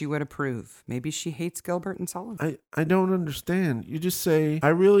don't think she would approve. Maybe she hates Gilbert and Sullivan. I don't understand. You just say, I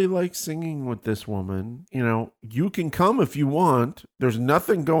really like singing with this woman. You know, you can come if you want. There's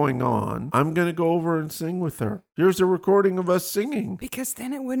nothing going on. I'm going to go over and sing with her. Here's a recording of us singing. Because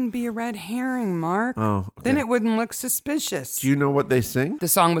then it wouldn't be a red herring, Mark. Oh, okay. Then it wouldn't look suspicious. Do you know what they sing? The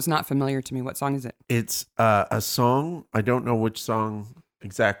song was not familiar to me. What song is it? It's a song. I don't know which song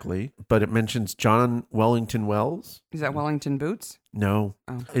exactly, but it mentions John Wellington Wells. Is that Wellington Boots? No.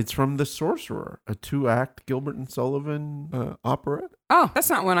 Oh. It's from The Sorcerer, a 2-act Gilbert and Sullivan operette, Oh, that's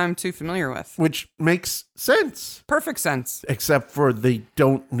not one I'm too familiar with. which makes sense, Perfect sense. except for they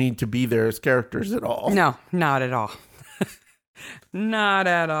don't need to be there as characters at all. No, not at all. Not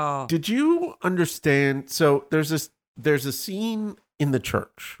at all. Did you understand? So there's a scene in the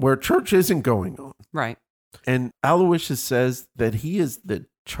church where church isn't going on. Right. And Aloysius says that he is the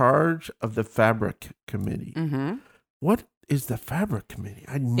charge of the fabric committee. Mm-hmm. What is the fabric committee?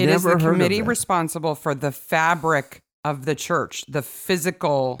 I It never is the heard committee of that. responsible for the fabric of the church, the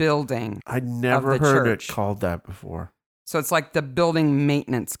physical building. I never the heard church. it called that before. So it's like the building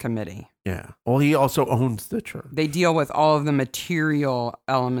maintenance committee. Yeah. Well, he also owns the church. They deal with all of the material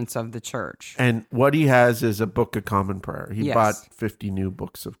elements of the church. And what he has is a book of common prayer. He Yes. bought 50 new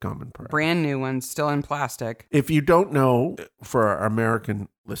books of common prayer. Brand new ones, still in plastic. If you don't know, for our American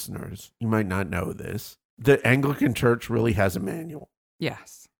listeners, you might not know this. The Anglican Church really has a manual.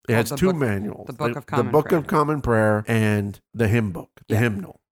 Yes. It has Called the two book- manuals. the Book of Common The Book Prayer. of Common Prayer and the hymn book, the Yeah.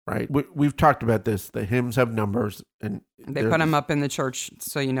 hymnal, right? We've talked about this. The hymns have numbers and They put them up in the church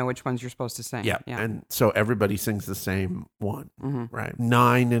so you know which ones you're supposed to sing. Yeah. And so everybody sings the same one, right?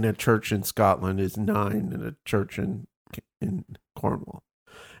 9 in a church in Scotland is 9 in a church in Cornwall.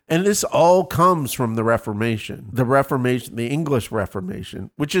 And this all comes from the Reformation, the English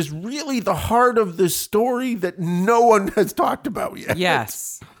Reformation, which is really the heart of this story that no one has talked about yet.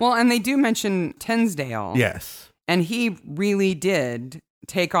 Yes. Well, and they do mention Tyndale. Yes. And he really did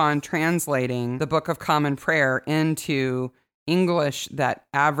take on translating the Book of Common Prayer into English that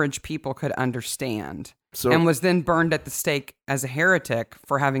average people could understand. And was then burned at the stake as a heretic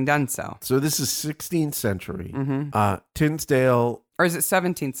for having done so. So this is 16th century. Tyndale... Or is it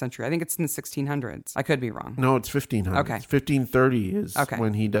 17th century? I think it's in the 1600s. I could be wrong. No, it's 1500s. Okay. 1530 is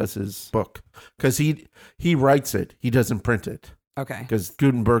when he does his book. Because he writes it. He doesn't print it. Okay. Because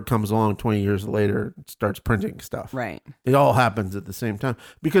Gutenberg comes along 20 years later and starts printing stuff. Right. It all happens at the same time.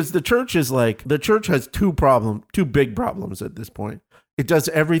 Because the church has two big problems at this point. It does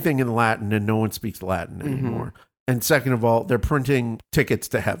everything in Latin and no one speaks Latin anymore. And second of all, they're printing tickets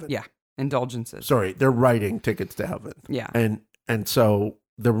to heaven. Yeah. Indulgences. Sorry, they're writing tickets to heaven. Yeah. And so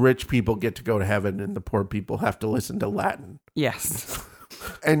the rich people get to go to heaven and the poor people have to listen to Latin. Yes.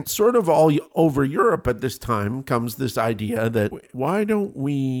 And sort of all over Europe at this time comes this idea that why don't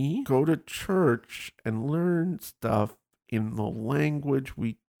we go to church and learn stuff in the language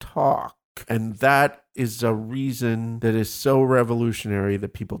we talk? And that is a reason that is so revolutionary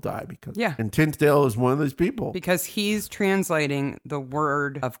that people die because. Yeah. And Tyndale is one of those people. Because he's translating the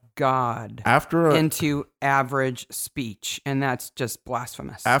word of God into average speech. And that's just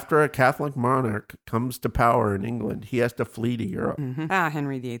blasphemous. After a Catholic monarch comes to power in England, he has to flee to Europe.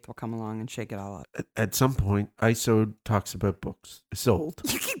 Henry VIII will come along and shake it all up. At some point, Isode talks about books. Sold.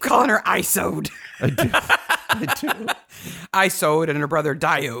 You keep calling her Isode. I do. I do. Isode and her brother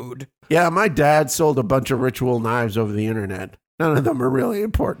Diode. Yeah, my dad sold a bunch of ritual knives over the internet. None of them are really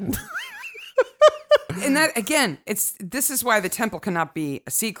important. And that, again, this is why the temple cannot be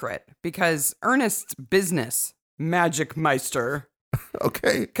a secret, because Ernest's business, Magic Meister.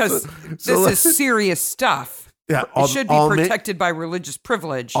 Okay. Because this is serious stuff. Yeah, it should be protected by religious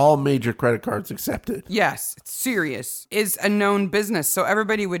privilege. All major credit cards accepted. Yes, it's serious. Is a known business, so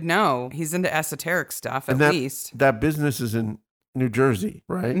everybody would know he's into esoteric stuff, at least. That business is in New Jersey,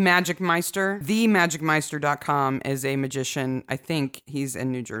 right? Magic Meister. TheMagicMeister.com is a magician. I think he's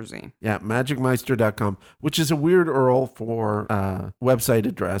in New Jersey. Yeah, MagicMeister.com, which is a weird URL for website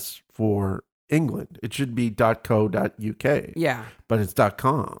address for England. It should be .co.uk. Yeah. But it's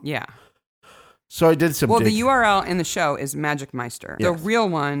 .com. Yeah. So I did some the URL in the show is Magic Meister. Yes. The real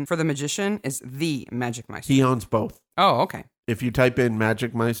one for the magician is The Magic Meister. He owns both. Oh, okay. If you type in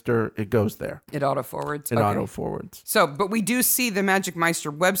Magic Meister, it goes there. It auto-forwards? It auto-forwards. So, but we do see the Magic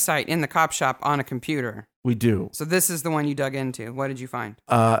Meister website in the cop shop on a computer. We do. So this is the one you dug into. What did you find?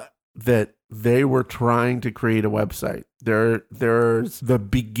 That they were trying to create a website. There's the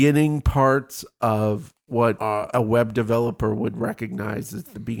beginning parts of what a web developer would recognize as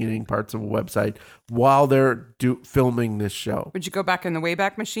the beginning parts of a website while they're filming this show. Would you go back in the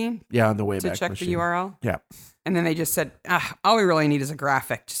Wayback Machine? Yeah, on the Wayback Machine. To check the URL? Yeah. And then they just said, all we really need is a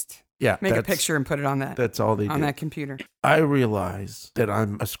graphic. Just make a picture and put it on that. That's all they do. On that computer. I realize that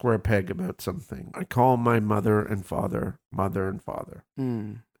I'm a square peg about something. I call my mother and father, mother and father.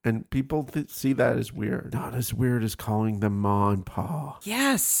 And people see that as weird. Not as weird as calling them ma and pa.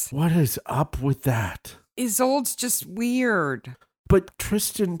 Yes. What is up with that? Isolde's just weird. But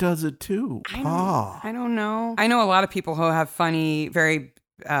Tristan does it too. Pa. I don't know. I know a lot of people who have funny, very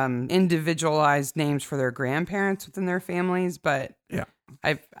individualized names for their grandparents within their families, but yeah.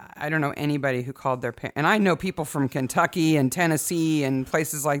 I don't know anybody who called their parents. And I know people from Kentucky and Tennessee and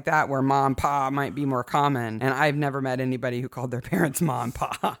places like that where mom and pa might be more common. And I've never met anybody who called their parents mom and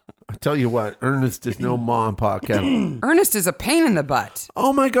pa. I tell you what, Ernest is no mom and pa, Kevin. Ernest is a pain in the butt.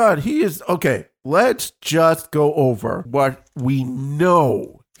 Oh my God, he is. Okay, let's just go over what we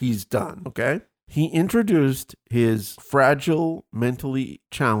know he's done, okay? He introduced his fragile, mentally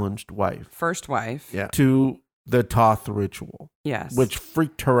challenged wife. First wife. Yeah. To the Thoth ritual. Yes. Which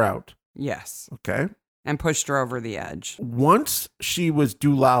freaked her out. Yes. Okay. And pushed her over the edge. Once she was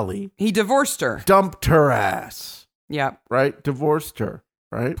Doolally. He divorced her. Dumped her ass. Yep. Right? Divorced her.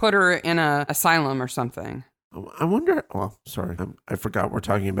 Right? Put her in an asylum or something. I wonder, sorry, I forgot we're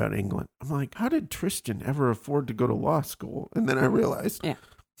talking about England. I'm like, how did Tristan ever afford to go to law school? And then I realized. Yeah.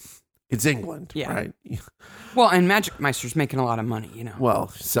 It's England, yeah. Right? Well, and Magic Meister's making a lot of money, you know. Well,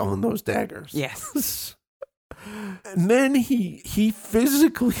 selling those daggers. Yes. And then he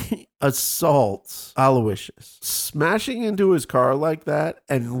physically assaults Aloysius, smashing into his car like that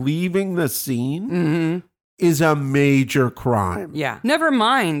and leaving the scene is a major crime. Yeah. Never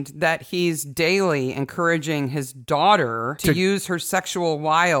mind that he's daily encouraging his daughter to use her sexual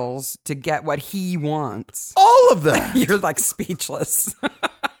wiles to get what he wants. All of that. You're like speechless.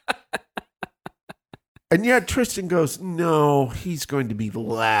 And yet Tristan goes, no, he's going to be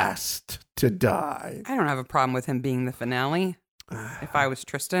last to die. I don't have a problem with him being the finale if I was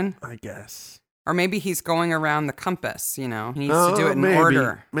Tristan. I guess. Or maybe he's going around the compass, He needs to do it in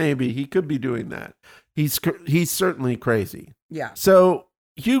order. Maybe. He could be doing that. He's certainly crazy. Yeah. So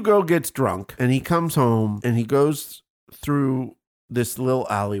Hugo gets drunk and he comes home and he goes through this little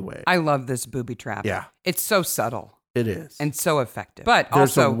alleyway. I love this booby trap. Yeah. It's so subtle. It is. And so effective. But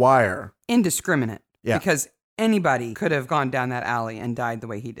there's also a wire. Indiscriminate. Yeah. Because anybody could have gone down that alley and died the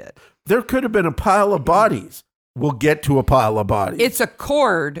way he did. There could have been a pile of bodies. We'll get to a pile of bodies. It's a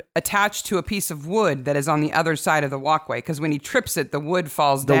cord attached to a piece of wood that is on the other side of the walkway because when he trips it, the wood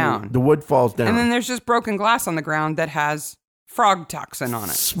falls down. The wood falls down. And then there's just broken glass on the ground that has frog toxin on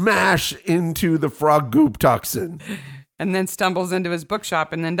it. Smash into the frog goop toxin. And then stumbles into his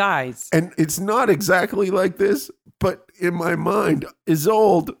bookshop and then dies. And it's not exactly like this, but in my mind,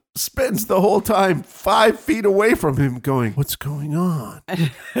 Isolde spends the whole time 5 feet away from him going, what's going on?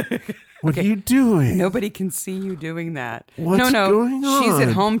 What are you doing? Nobody can see you doing that. What's going on? She's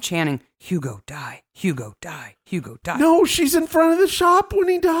at home chanting, Hugo, die, Hugo, die, Hugo, die. No, she's in front of the shop when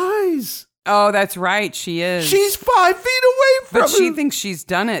he dies. Oh, that's right. She is. She's 5 feet away from him. But she thinks she's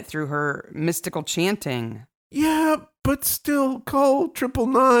done it through her mystical chanting. Yeah, but still call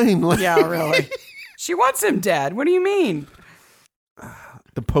 999. Yeah, really. She wants him dead. What do you mean?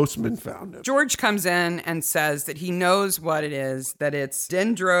 The postman found him. George comes in and says that he knows what it is, that it's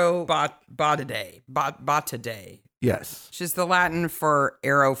Dendrobatidae. Yes. Which is the Latin for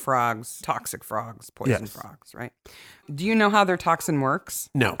arrow frogs, toxic frogs, poison frogs, right? Do you know how their toxin works?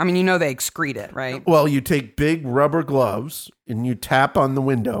 No. I mean, you know they excrete it, right? Well, you take big rubber gloves and you tap on the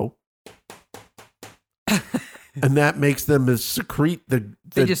window. And that makes them secrete the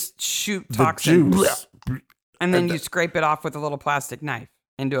they just shoot toxin. Juice. And then you scrape it off with a little plastic knife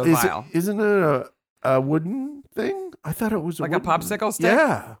into a vial. Isn't it a wooden thing? I thought it was like a popsicle stick?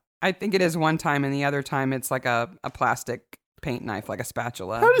 Yeah. I think it is one time, and the other time it's like a plastic paint knife, like a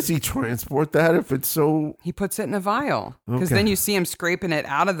spatula. How does he transport that if it's so... He puts it in a vial. Because then you see him scraping it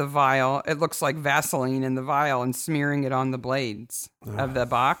out of the vial. It looks like Vaseline in the vial and smearing it on the blades of the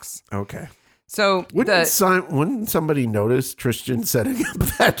box. Okay. So wouldn't somebody notice Tristan setting up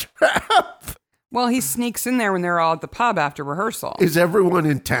that trap? Well, he sneaks in there when they're all at the pub after rehearsal. Is everyone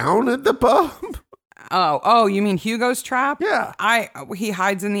in town at the pub? Oh, you mean Hugo's trap? Yeah. He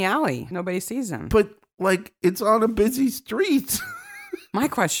hides in the alley. Nobody sees him. But like it's on a busy street. My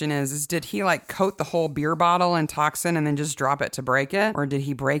question is did he like coat the whole beer bottle in toxin and then just drop it to break it? Or did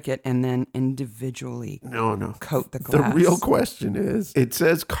he break it and then individually coat the glass? The real question is, it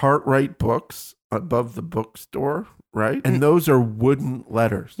says Cartwright Books above the bookstore, right? And those are wooden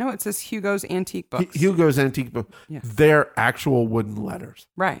letters. No, it says Hugo's Antique Books. Hugo's Antique Books. Yeah. They're actual wooden letters.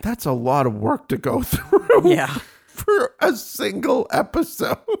 Right. That's a lot of work to go through. Yeah. For a single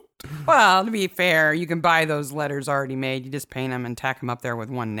episode. Well, to be fair, you can buy those letters already made. You just paint them and tack them up there with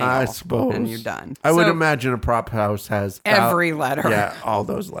one nail. I suppose. And you're done. I would imagine a prop house has... every letter. Yeah, all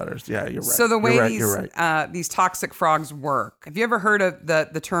those letters. Yeah, you're right. So the way these toxic frogs work, have you ever heard of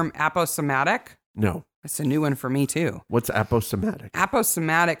the term aposomatic? No. It's a new one for me, too. What's aposomatic?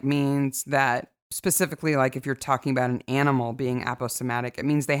 Aposomatic means that, specifically, like if you're talking about an animal being aposomatic, it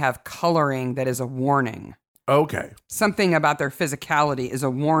means they have coloring that is a warning. Okay. Something about their physicality is a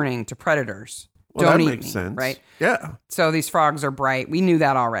warning to predators. Well, don't that eat makes me, sense. Right? Yeah. So these frogs are bright. We knew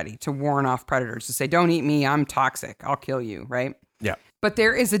that already, to warn off predators, to say, don't eat me, I'm toxic, I'll kill you, right? Yeah. But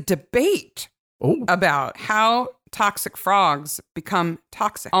there is a debate about how toxic frogs become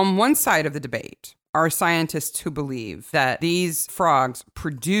toxic. On one side of the debate are scientists who believe that these frogs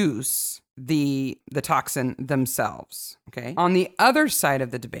produce the toxin themselves. Okay. On the other side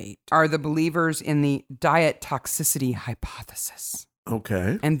of the debate are the believers in the diet toxicity hypothesis.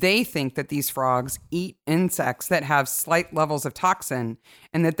 Okay. And they think that these frogs eat insects that have slight levels of toxin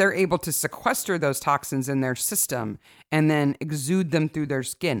and that they're able to sequester those toxins in their system and then exude them through their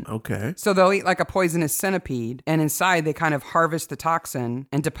skin. Okay. So they'll eat like a poisonous centipede and inside they kind of harvest the toxin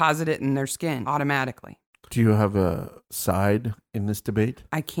and deposit it in their skin automatically. Do you have a side in this debate?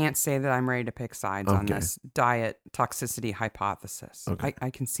 I can't say that I'm ready to pick sides on this diet toxicity hypothesis. Okay. I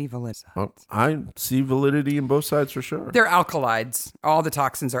can see validity. Well, I see validity in both sides for sure. They're alkaloids. All the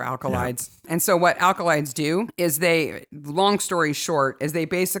toxins are alkaloids. Yeah. And so what alkaloids do is long story short, is they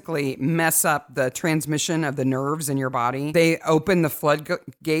basically mess up the transmission of the nerves in your body. They open the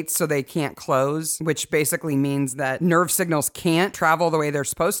floodgates so they can't close, which basically means that nerve signals can't travel the way they're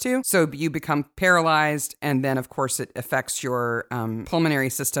supposed to. So you become paralyzed. And then, of course, it affects your pulmonary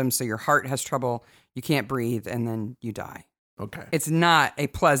system. So your heart has trouble. You can't breathe. And then you die. Okay. It's not a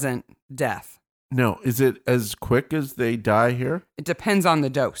pleasant death. No. Is it as quick as they die here? It depends on the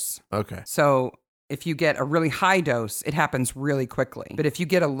dose. Okay. So if you get a really high dose, it happens really quickly. But if you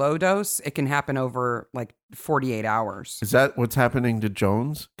get a low dose, it can happen over like 48 hours. Is that what's happening to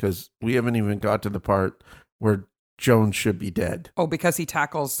Jones? Because we haven't even got to the part where Jones should be dead. Oh, because he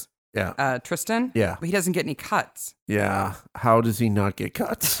tackles Tristan? Yeah. But he doesn't get any cuts. Yeah. How does he not get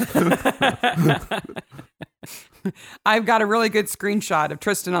cuts? I've got a really good screenshot of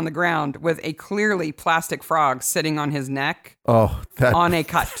Tristan on the ground with a clearly plastic frog sitting on his neck. Oh, that on a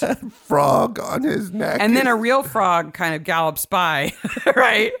cut. That frog on his neck. And then a real frog kind of gallops by,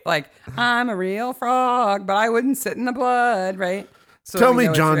 right? Like, I'm a real frog, but I wouldn't sit in the blood, right? So tell me,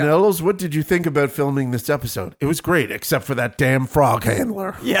 John Nettles, what did you think about filming this episode? It was great, except for that damn frog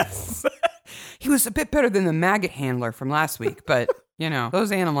handler. Yes. He was a bit better than the maggot handler from last week, but,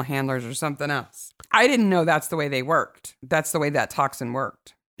 those animal handlers are something else. I didn't know that's the way they worked. That's the way that toxin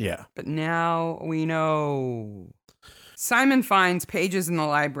worked. Yeah. But now we know. Simon finds pages in the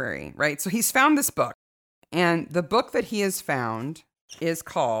library, right? So he's found this book. And the book that he has found is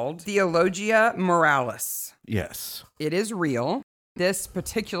called Theologia Moralis. Yes. It is real. This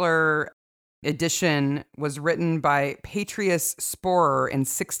particular edition was written by Patrius Sporer in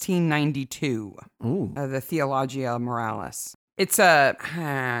 1692. Ooh. The Theologia Moralis. It's I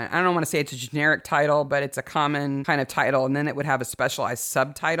don't want to say it's a generic title, but it's a common kind of title. And then it would have a specialized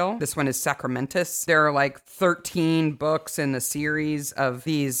subtitle. This one is Sacramentus. There are like 13 books in the series of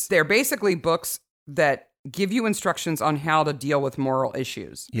these. They're basically books that give you instructions on how to deal with moral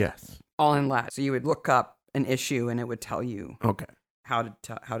issues. Yes. All in Latin. So you would look up an issue and it would tell you how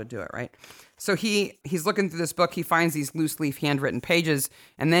to do it, right? So he's looking through this book. He finds these loose leaf handwritten pages,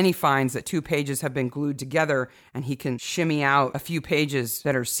 and then he finds that 2 pages have been glued together, and he can shimmy out a few pages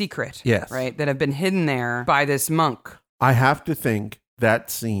that are secret, right? That have been hidden there by this monk. I have to think that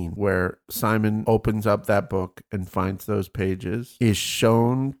scene where Simon opens up that book and finds those pages is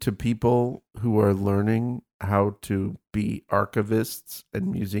shown to people who are learning how to be archivists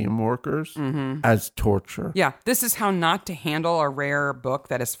and museum workers as torture. Yeah, this is how not to handle a rare book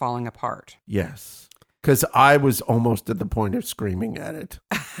that is falling apart. Yes, because I was almost at the point of screaming at it.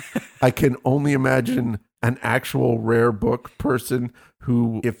 I can only imagine an actual rare book person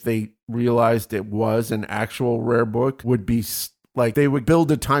who, if they realized it was an actual rare book, would be like they would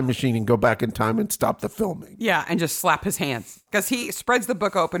build a time machine and go back in time and stop the filming. Yeah, and just slap his hands. Because he spreads the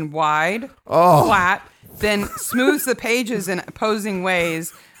book open wide, flat, then smooths the pages in opposing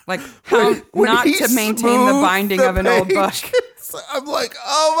ways, like how not to maintain the binding of an old book. I'm like,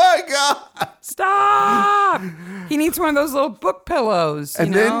 oh my God. Stop! He needs one of those little book pillows,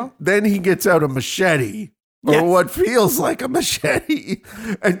 and then he gets out a machete. Or what feels like a machete,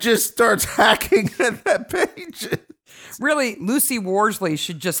 and just starts hacking at that page. Really, Lucy Worsley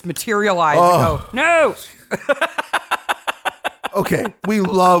should just materialize and go, no! Okay, we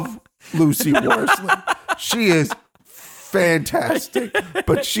love Lucy Worsley. She is fantastic,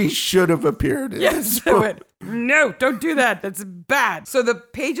 but she should have appeared in this book. No, don't do that. That's bad. So the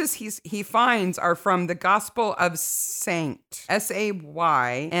pages he finds are from the Gospel of Saint, Saynct.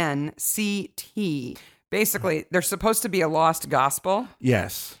 Basically, there's supposed to be a lost gospel.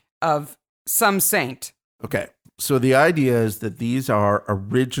 Yes. Of some saint. Okay. So the idea is that these are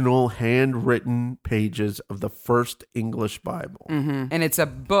original handwritten pages of the first English Bible. Mm-hmm. And it's a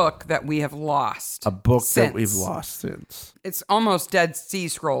book that we have lost. A book that we've lost since. It's almost Dead Sea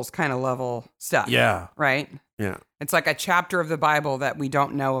Scrolls kind of level stuff. Yeah. Right? Yeah. It's like a chapter of the Bible that we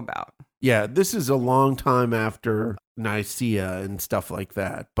don't know about. Yeah, this is a long time after Nicaea and stuff like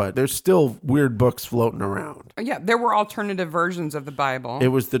that, but there's still weird books floating around. Yeah, there were alternative versions of the Bible. It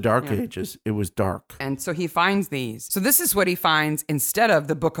was the Dark Ages. It was dark. And so he finds these. So this is what he finds instead of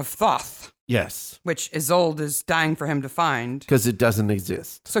the Book of Thoth. Yes. Which Isolde is dying for him to find. Because it doesn't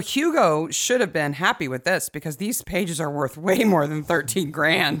exist. So Hugo should have been happy with this because these pages are worth way more than 13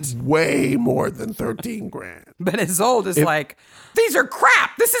 grand. Way more than 13 grand. But Isolde is like, these are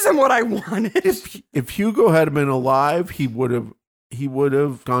crap. This isn't what I wanted. If Hugo had been alive, he would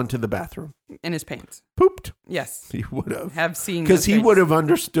have gone to the bathroom. In his pants. Poop. scooped. Yes. He would have seen because he would have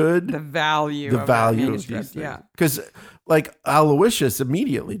understood the value of these things. Yeah, because like Aloysius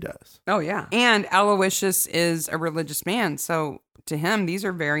immediately does. Oh yeah, and Aloysius is a religious man, so to him these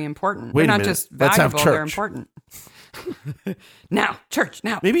are very important. Wait they're a not minute. just Let's have valuable; they're church. important. Now, church.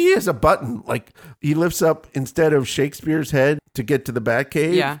 Now, maybe he has a button like he lifts up instead of Shakespeare's head to get to the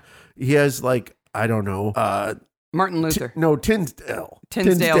Batcave. Yeah, he has like I don't know. Martin Luther.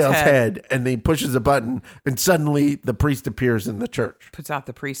 Tinsdale's head, and he pushes a button, and suddenly the priest appears in the church. Puts out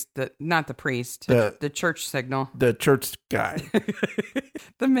the priest, not the priest, the church signal. The church guy.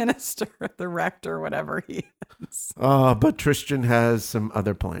 The minister, the rector, whatever he is. But Tristan has some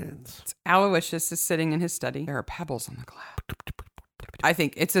other plans. Aloysius is sitting in his study. There are pebbles on the glass. I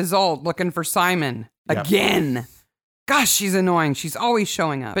think it's Isolde looking for Simon again. Gosh, she's annoying. She's always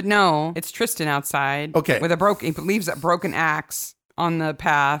showing up. But no, it's Tristan outside. Okay. He leaves a broken axe on the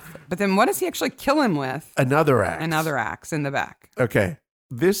path. But then what does he actually kill him with? Another axe. Another axe in the back. Okay.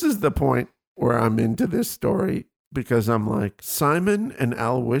 This is the point where I'm into this story because I'm like, Simon and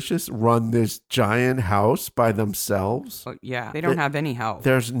Aloysius run this giant house by themselves. Well, yeah, they don't have any help.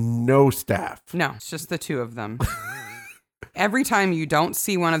 There's no staff. No, it's just the two of them. Every time you don't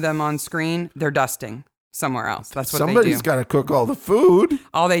see one of them on screen, they're dusting somewhere else. That's what Somebody's they do. got to cook all the food.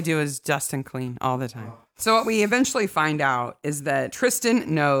 All they do is dust and clean all the time. So what we eventually find out is that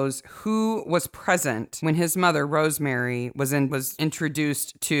Tristan knows who was present when his mother, Rosemary, was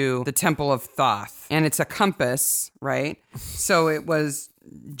introduced to the Temple of Thoth. And it's a compass, right? So it was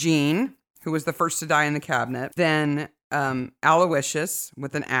Jean, who was the first to die in the cabinet. Then Aloysius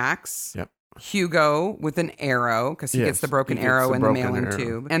with an axe. Yep. Hugo with an arrow, because he gets the broken arrow in the mailing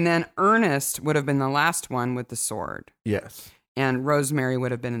tube. And then Ernest would have been the last one with the sword. Yes. And Rosemary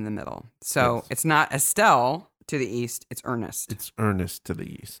would have been in the middle. So it's not Estelle to the east, it's Ernest. It's Ernest to the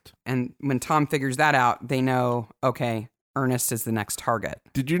east. And when Tom figures that out, they know, okay, Ernest is the next target.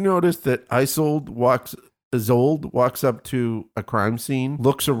 Did you notice that Isolde walks up to a crime scene,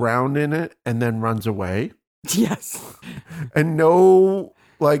 looks around in it, and then runs away? Yes. And no,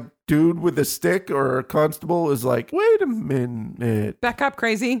 like, dude with a stick or a constable is like, wait a minute. Back up,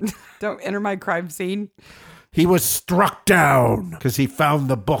 crazy. Don't enter my crime scene. He was struck down because he found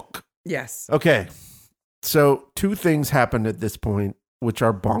the book. Yes. Okay. So 2 things happened at this point, which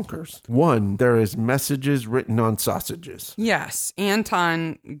are bonkers. 1, there is messages written on sausages. Yes.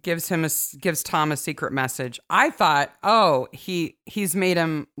 Anton gives Tom a secret message. I thought, he's made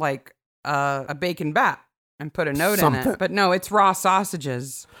him like a bacon bat and put a note in it. But no, it's raw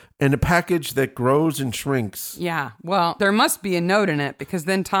sausages. And a package that grows and shrinks. Yeah. Well, there must be a note in it because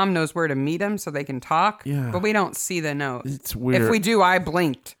then Tom knows where to meet him so they can talk. Yeah. But we don't see the note. It's weird. If we do, I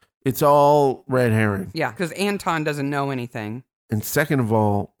blinked. It's all red herring. Yeah, because Anton doesn't know anything. And second of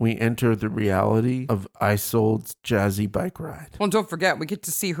all, we enter the reality of Isolde's jazzy bike ride. Well, don't forget, we get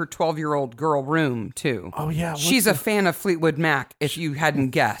to see her 12-year-old girl room, too. Oh, yeah. She's a fan of Fleetwood Mac, if you hadn't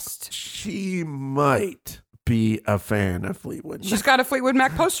guessed. She might be a fan of Fleetwood Mac. She's got a Fleetwood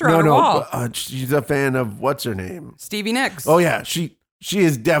Mac poster on her wall. She's a fan of, what's her name? Stevie Nicks. Oh, yeah. She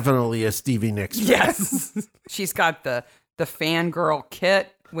is definitely a Stevie Nicks fan. Yes. She's got the fangirl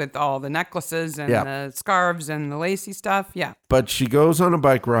kit with all the necklaces and the scarves and the lacy stuff. Yeah. But she goes on a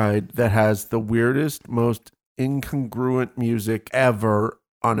bike ride that has the weirdest, most incongruent music ever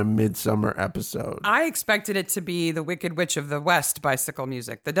on a Midsummer episode. I expected it to be the Wicked Witch of the West bicycle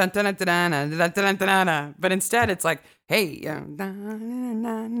music. The dun dun dun dun dun dun dun dun dun. But instead it's like, hey, it's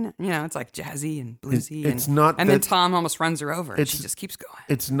like jazzy and bluesy. It's not. And then Tom almost runs her over and she just keeps going.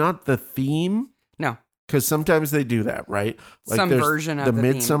 It's not the theme. No. Because sometimes they do that, right? Like some version of the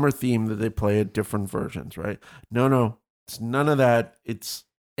Midsummer theme that they play at different versions, right? No. It's none of that. It's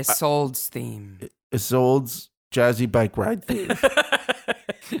Isolde's theme. Isolde's jazzy bike ride theme.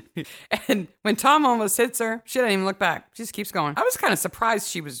 And when Tom almost hits her, she doesn't even look back. She just keeps going. I was kind of surprised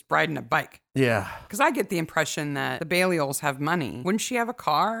she was riding a bike. Yeah. Because I get the impression that the Balliols have money. Wouldn't she have a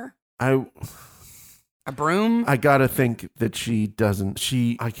car? A broom? I gotta think that she doesn't.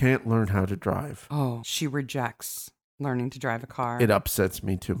 I can't learn how to drive. Oh, she rejects learning to drive a car. It upsets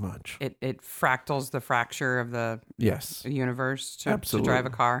me too much. It fractals the fracture of the universe to drive a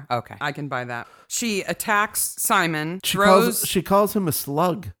car. Okay, I can buy that. She attacks Simon. She calls him a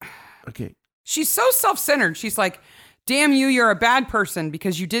slug. Okay. She's so self-centered. She's like, damn you, you're a bad person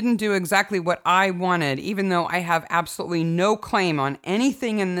because you didn't do exactly what I wanted, even though I have absolutely no claim on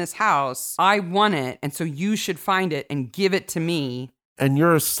anything in this house. I want it, and so you should find it and give it to me And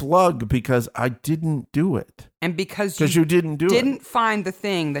you're a slug because I didn't do it. And because you didn't find the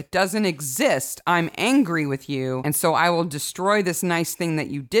thing that doesn't exist, I'm angry with you. And so I will destroy this nice thing that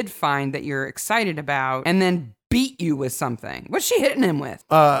you did find that you're excited about and then beat you with something. What's she hitting him with?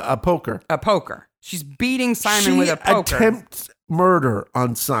 A poker. A poker. She's beating Simon with a poker. She attempts murder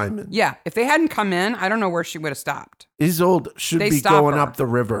on Simon. Yeah. If they hadn't come in, I don't know where she would have stopped. Isolde should be going up the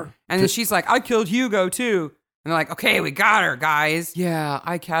river. And then she's like, I killed Hugo too. And they're like, okay, we got her, guys. Yeah,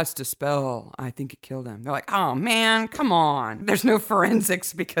 I cast a spell. I think it killed him. They're like, oh, man, come on. There's no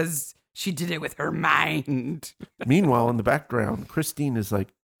forensics because she did it with her mind. Meanwhile, in the background, Christine is like,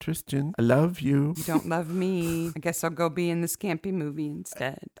 Tristan, I love you. You don't love me. I guess I'll go be in this campy movie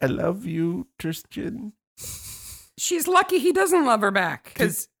instead. I love you, Tristan. She's lucky he doesn't love her back.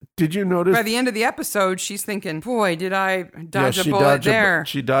 Because did you notice? By the end of the episode, she's thinking, boy, did I dodge a bullet there.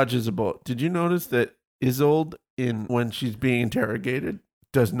 She dodges a bullet. Did you notice that Isolde, when she's being interrogated,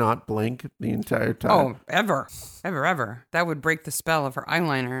 does not blink the entire time? Oh, ever. That would break the spell of her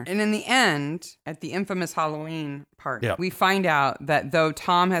eyeliner. And in the end, at the infamous Halloween part, we find out that though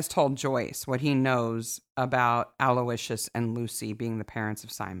Tom has told Joyce what he knows about Aloysius and Lucy being the parents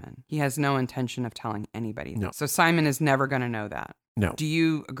of Simon, he has no intention of telling anybody. No. So Simon is never going to know that. No. Do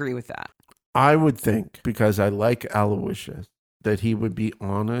you agree with that? I would think, because I like Aloysius, that he would be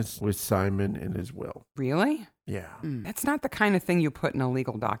honest with Simon in his will. Really? Yeah. That's not the kind of thing you put in a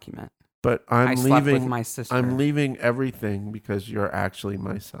legal document. But I slept with my sister. I'm leaving everything because you're actually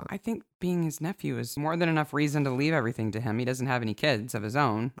my son. I think being his nephew is more than enough reason to leave everything to him. He doesn't have any kids of his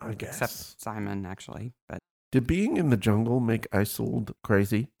own. I guess. Except Simon, actually. But did being in the jungle make Isolde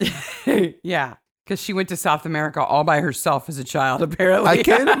crazy? Yeah. Because she went to South America all by herself as a child, apparently. I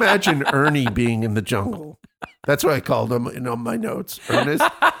can't imagine Ernie being in the jungle. That's what I called him in all my notes. Ernest.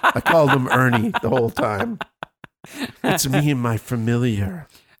 I called him Ernie the whole time. It's me and my familiar.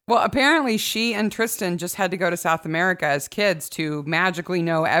 Well, apparently she and Tristan just had to go to South America as kids to magically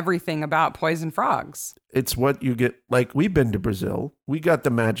know everything about poison frogs. It's what you get. Like, we've been to Brazil. We got the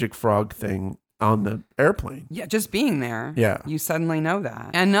magic frog thing on the airplane. Yeah, just being there. Yeah. You suddenly know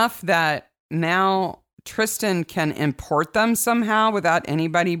that. Enough that now Tristan can import them somehow without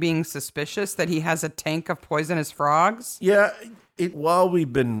anybody being suspicious that he has a tank of poisonous frogs. Yeah. While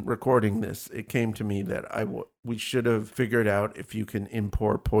we've been recording this, it came to me that we should have figured out if you can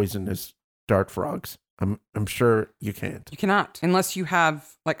import poisonous dart frogs. I'm sure you can't. You cannot, unless you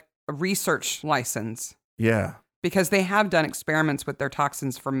have like a research license. Yeah. Because they have done experiments with their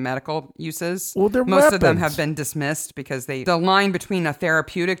toxins for medical uses. Well, they're Most weapons. of them have been dismissed because the line between a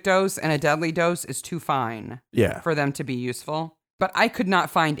therapeutic dose and a deadly dose is too fine for them to be useful. But I could not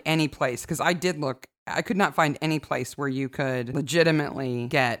find any place, because I did look, I could not find any place where you could legitimately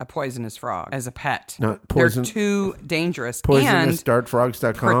get a poisonous frog as a pet. Not poison. They're too dangerous.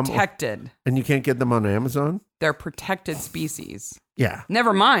 PoisonousDartFrogs.com. Protected. And you can't get them on Amazon? They're protected species. Yeah.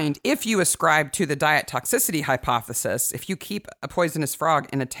 Never mind, if you ascribe to the diet toxicity hypothesis, if you keep a poisonous frog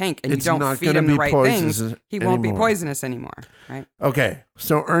in a tank and you don't feed him the right things, he won't be poisonous anymore, right? Okay,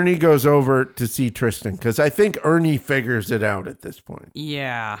 so Ernie goes over to see Tristan, because I think Ernie figures it out at this point.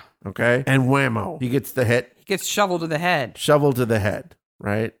 Yeah. Okay? And whammo, he gets the hit. He gets shoveled to the head. Shovel to the head,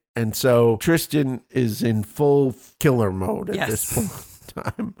 right? And so Tristan is in full killer mode at this point.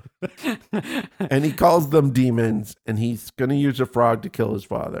 Time. And he calls them demons, and he's going to use a frog to kill his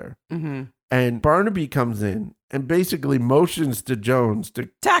father. Mm-hmm. And Barnaby comes in and basically motions to Jones to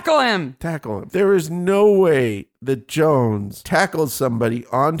tackle him. There is no way that Jones tackles somebody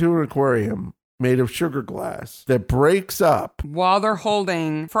onto an aquarium made of sugar glass that breaks up while they're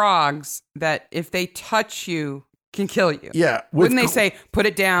holding frogs that if they touch you can kill you. Yeah. Wouldn't they say, put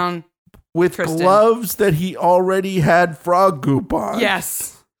it down? With Tristan. Gloves that he already had frog goop on.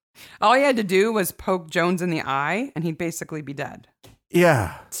 Yes. All he had to do was poke Jones in the eye, and he'd basically be dead.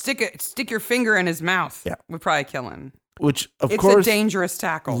 Yeah. Stick your finger in his mouth. Yeah. Would probably kill him. Which, of it's course, a dangerous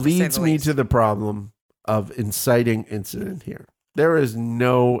tackle. Leads me to the problem of inciting incident here. There is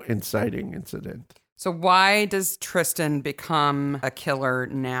no inciting incident. So why does Tristan become a killer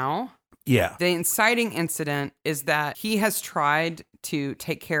now? Yeah. The inciting incident is that he has tried to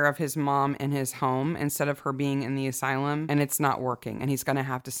take care of his mom in his home instead of her being in the asylum, and it's not working, and he's going to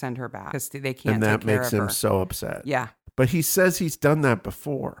have to send her back because they can't take care of her. And that makes him so upset. Yeah. But he says he's done that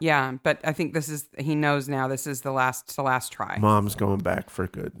before. Yeah, but I think he knows now this is the last try. Mom's going back for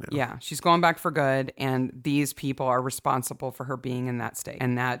good now. Yeah, she's going back for good, and these people are responsible for her being in that state,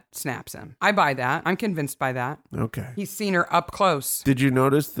 and that snaps him. I buy that. I'm convinced by that. Okay. He's seen her up close. Did you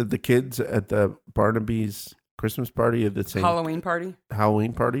notice that the kids at the Barnaby's Christmas party of the same Halloween party?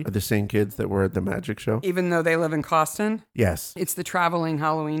 Halloween party are the same kids that were at the magic show? Even though they live in Coston? Yes. It's the traveling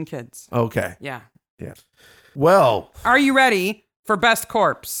Halloween kids. Okay. Yeah. Yeah. Well. Are you ready for Best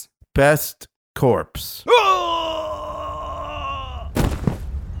Corpse? Best Corpse.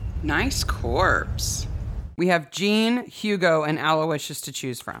 Nice corpse. We have Jean, Hugo, and Aloysius to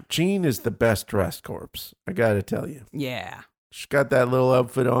choose from. Jean is the best dressed corpse. I got to tell you. Yeah. She's got that little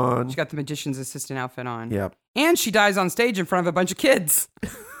outfit on. She's got the magician's assistant outfit on. Yep. And she dies on stage in front of a bunch of kids.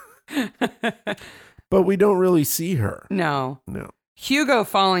 But we don't really see her. No. No. Hugo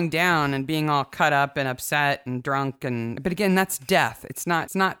falling down and being all cut up and upset and drunk, but again, that's death. It's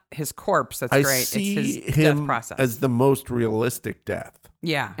not his corpse that's great. I see it's his him death process. as the most realistic death.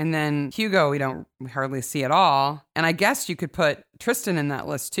 Yeah. And then Hugo, we don't hardly see at all. And I guess you could put Tristan in that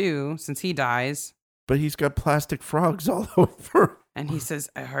list too, since he dies. But he's got plastic frogs all over. And he says,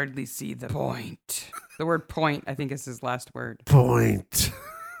 I hardly see the point. The word point, I think, is his last word. Point.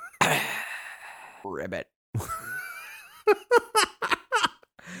 Ribbit.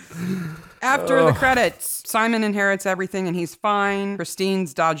 After the credits, Simon inherits everything and he's fine.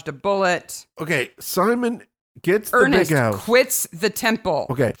 Christine's dodged a bullet. Okay, Simon gets the Ernest big house. quits the temple.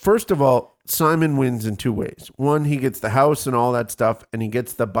 Okay, first of all, Simon wins in two ways. One, he gets the house and all that stuff, and he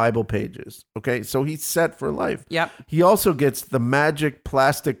gets the Bible pages. Okay, so he's set for life. Yep. He also gets the magic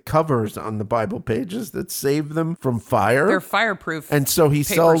plastic covers on the Bible pages that save them from fire. They're fireproof. And so he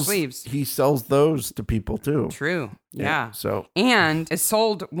paper sells sleeves. He sells those to people too. True. Yeah. So and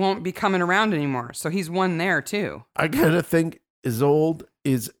Isolde won't be coming around anymore, so he's won there too. I gotta think Isolde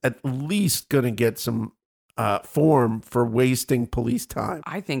is at least gonna get some form for wasting police time.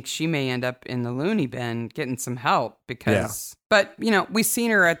 I think she may end up in the loony bin getting some help because, but you know, we've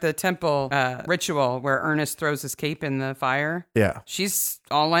seen her at the temple ritual where Ernest throws his cape in the fire. Yeah. She's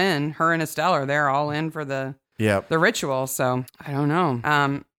all in. Her and Estelle are there all in for the ritual. So I don't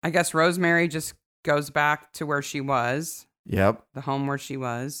know. I guess Rosemary just goes back to where she was. Yep. The home where she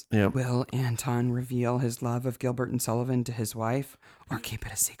was. Yep. Will Anton reveal his love of Gilbert and Sullivan to his wife or keep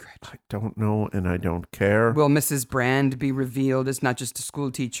it a secret? I don't know and I don't care. Will Mrs. Brand be revealed as not just a school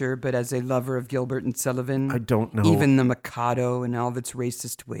teacher, but as a lover of Gilbert and Sullivan? I don't know. Even the Mikado and all of its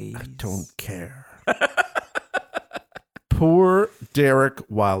racist ways. I don't care. Poor Derek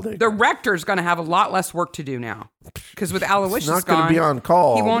Wilding. The rector's going to have a lot less work to do now. Because with Aloysius He's not going to be on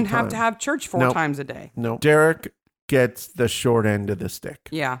call. he all won't the have time. to have church four times a day. No. Derek gets the short end of the stick.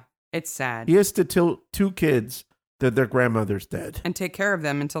 Yeah, it's sad. He has to tell two kids that their grandmother's dead. And take care of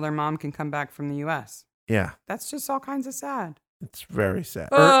them until their mom can come back from the U.S. Yeah. That's just all kinds of sad. It's very sad.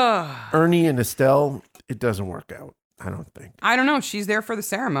 Ugh. Ernie and Estelle, it doesn't work out, I don't think. I don't know. She's there for the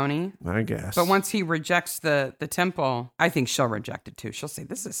ceremony. I guess. But once he rejects the temple, I think she'll reject it too. She'll say,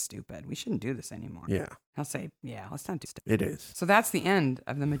 this is stupid. We shouldn't do this anymore. Yeah. He'll say, yeah, let's not do stupid. It is. So that's the end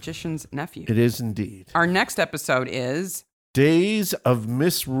of The Magician's Nephew. It is indeed. Our next episode is... Days of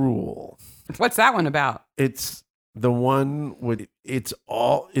Misrule. What's that one about? It's the one with it's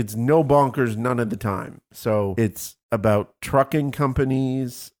no bonkers none of the time. So it's about trucking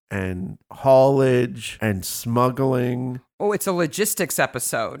companies and haulage and smuggling. Oh, it's a logistics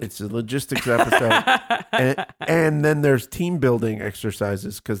episode. It's a logistics episode. and then there's team building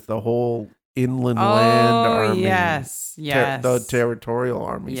exercises because the whole inland land army. Yes. The territorial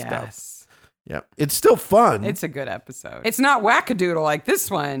army stuff. Yes. Yeah. It's still fun. It's a good episode. It's not wackadoodle like this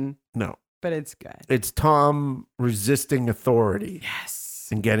one. No. But it's good. It's Tom resisting authority. Yes.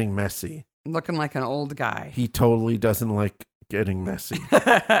 And getting messy. Looking like an old guy. He totally doesn't like getting messy.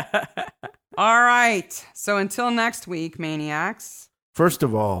 All right. So until next week, Maniacs. First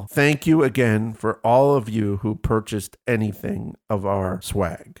of all, thank you again for all of you who purchased anything of our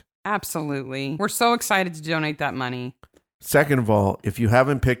swag. Absolutely. We're so excited to donate that money. Second of all, if you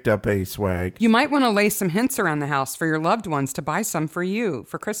haven't picked up a swag, you might want to lay some hints around the house for your loved ones to buy some for you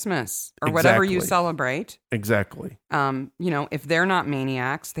for Christmas or whatever you celebrate. Exactly. If they're not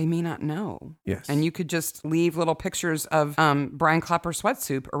maniacs, they may not know. Yes. And you could just leave little pictures of Brian Clapper sweat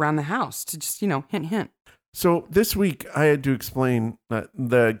soup around the house to just, hint, hint. So this week I had to explain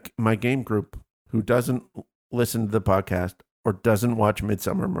my game group who doesn't listen to the podcast or doesn't watch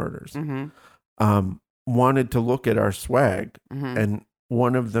Midsummer Murders. Mm-hmm. Wanted to look at our swag, mm-hmm. and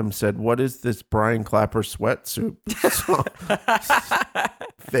one of them said, "What is this Brian Clapper sweat soup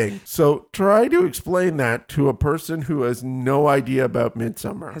thing?" So try to explain that to a person who has no idea about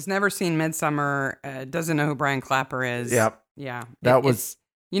Midsummer. Has never seen Midsummer, doesn't know who Brian Clapper is. Yep. Yeah. That was...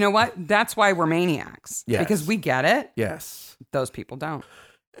 You know what? That's why we're maniacs. Yes. Because we get it. Yes. Those people don't.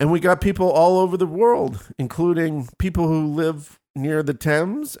 And we got people all over the world, including people who live near the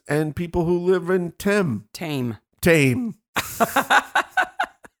Thames and people who live in Tame.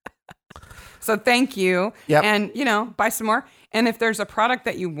 So thank you. Yep. And, buy some more. And if there's a product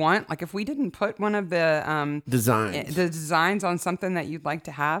that you want, like if we didn't put one of the designs on something that you'd like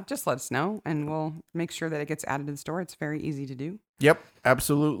to have, just let us know and we'll make sure that it gets added to the store. It's very easy to do. Yep,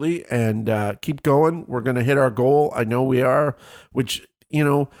 absolutely. And keep going. We're going to hit our goal. I know we are, which,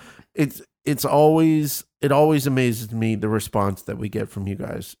 it always amazes me the response that we get from you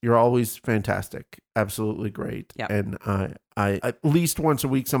guys. You're always fantastic. Absolutely great. Yep. And I at least once a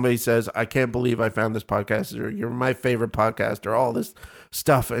week somebody says, I can't believe I found this podcast, or you're my favorite podcast, or all this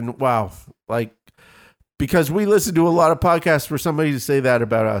stuff. And wow, because we listen to a lot of podcasts, for somebody to say that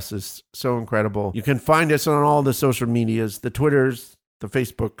about us is so incredible. You can find us on all the social medias, the Twitters, the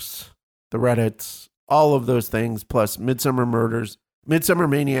Facebooks, the Reddits, all of those things, plus Midsummer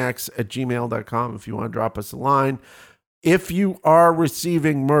Maniacs at gmail.com if you want to drop us a line. If you are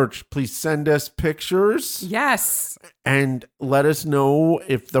receiving merch, please send us pictures. Yes. And let us know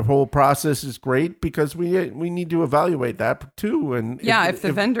if the whole process is great, because we need to evaluate that too. And if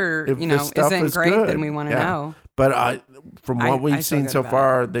the vendor, isn't great, good, then we want to know. But from what we've seen so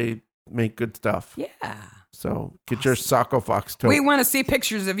far, they make good stuff. Yeah. So get your Socko Fox tote. We want to see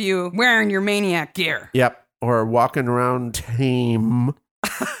pictures of you wearing your Maniac gear. Yep. Or walking around tame.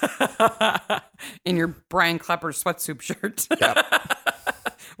 In your Brian Klepper sweatsuit shirt. Yep.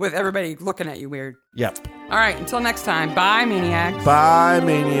 With everybody looking at you weird. Yep. All right. Until next time. Bye, Maniacs. Bye,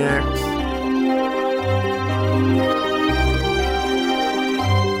 Maniacs.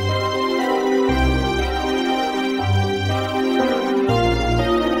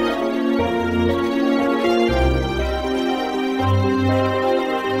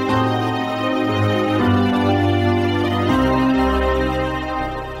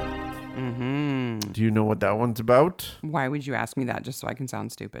 Do you know what that one's about? Why would you ask me that just so I can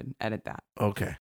sound stupid? Edit that. Okay.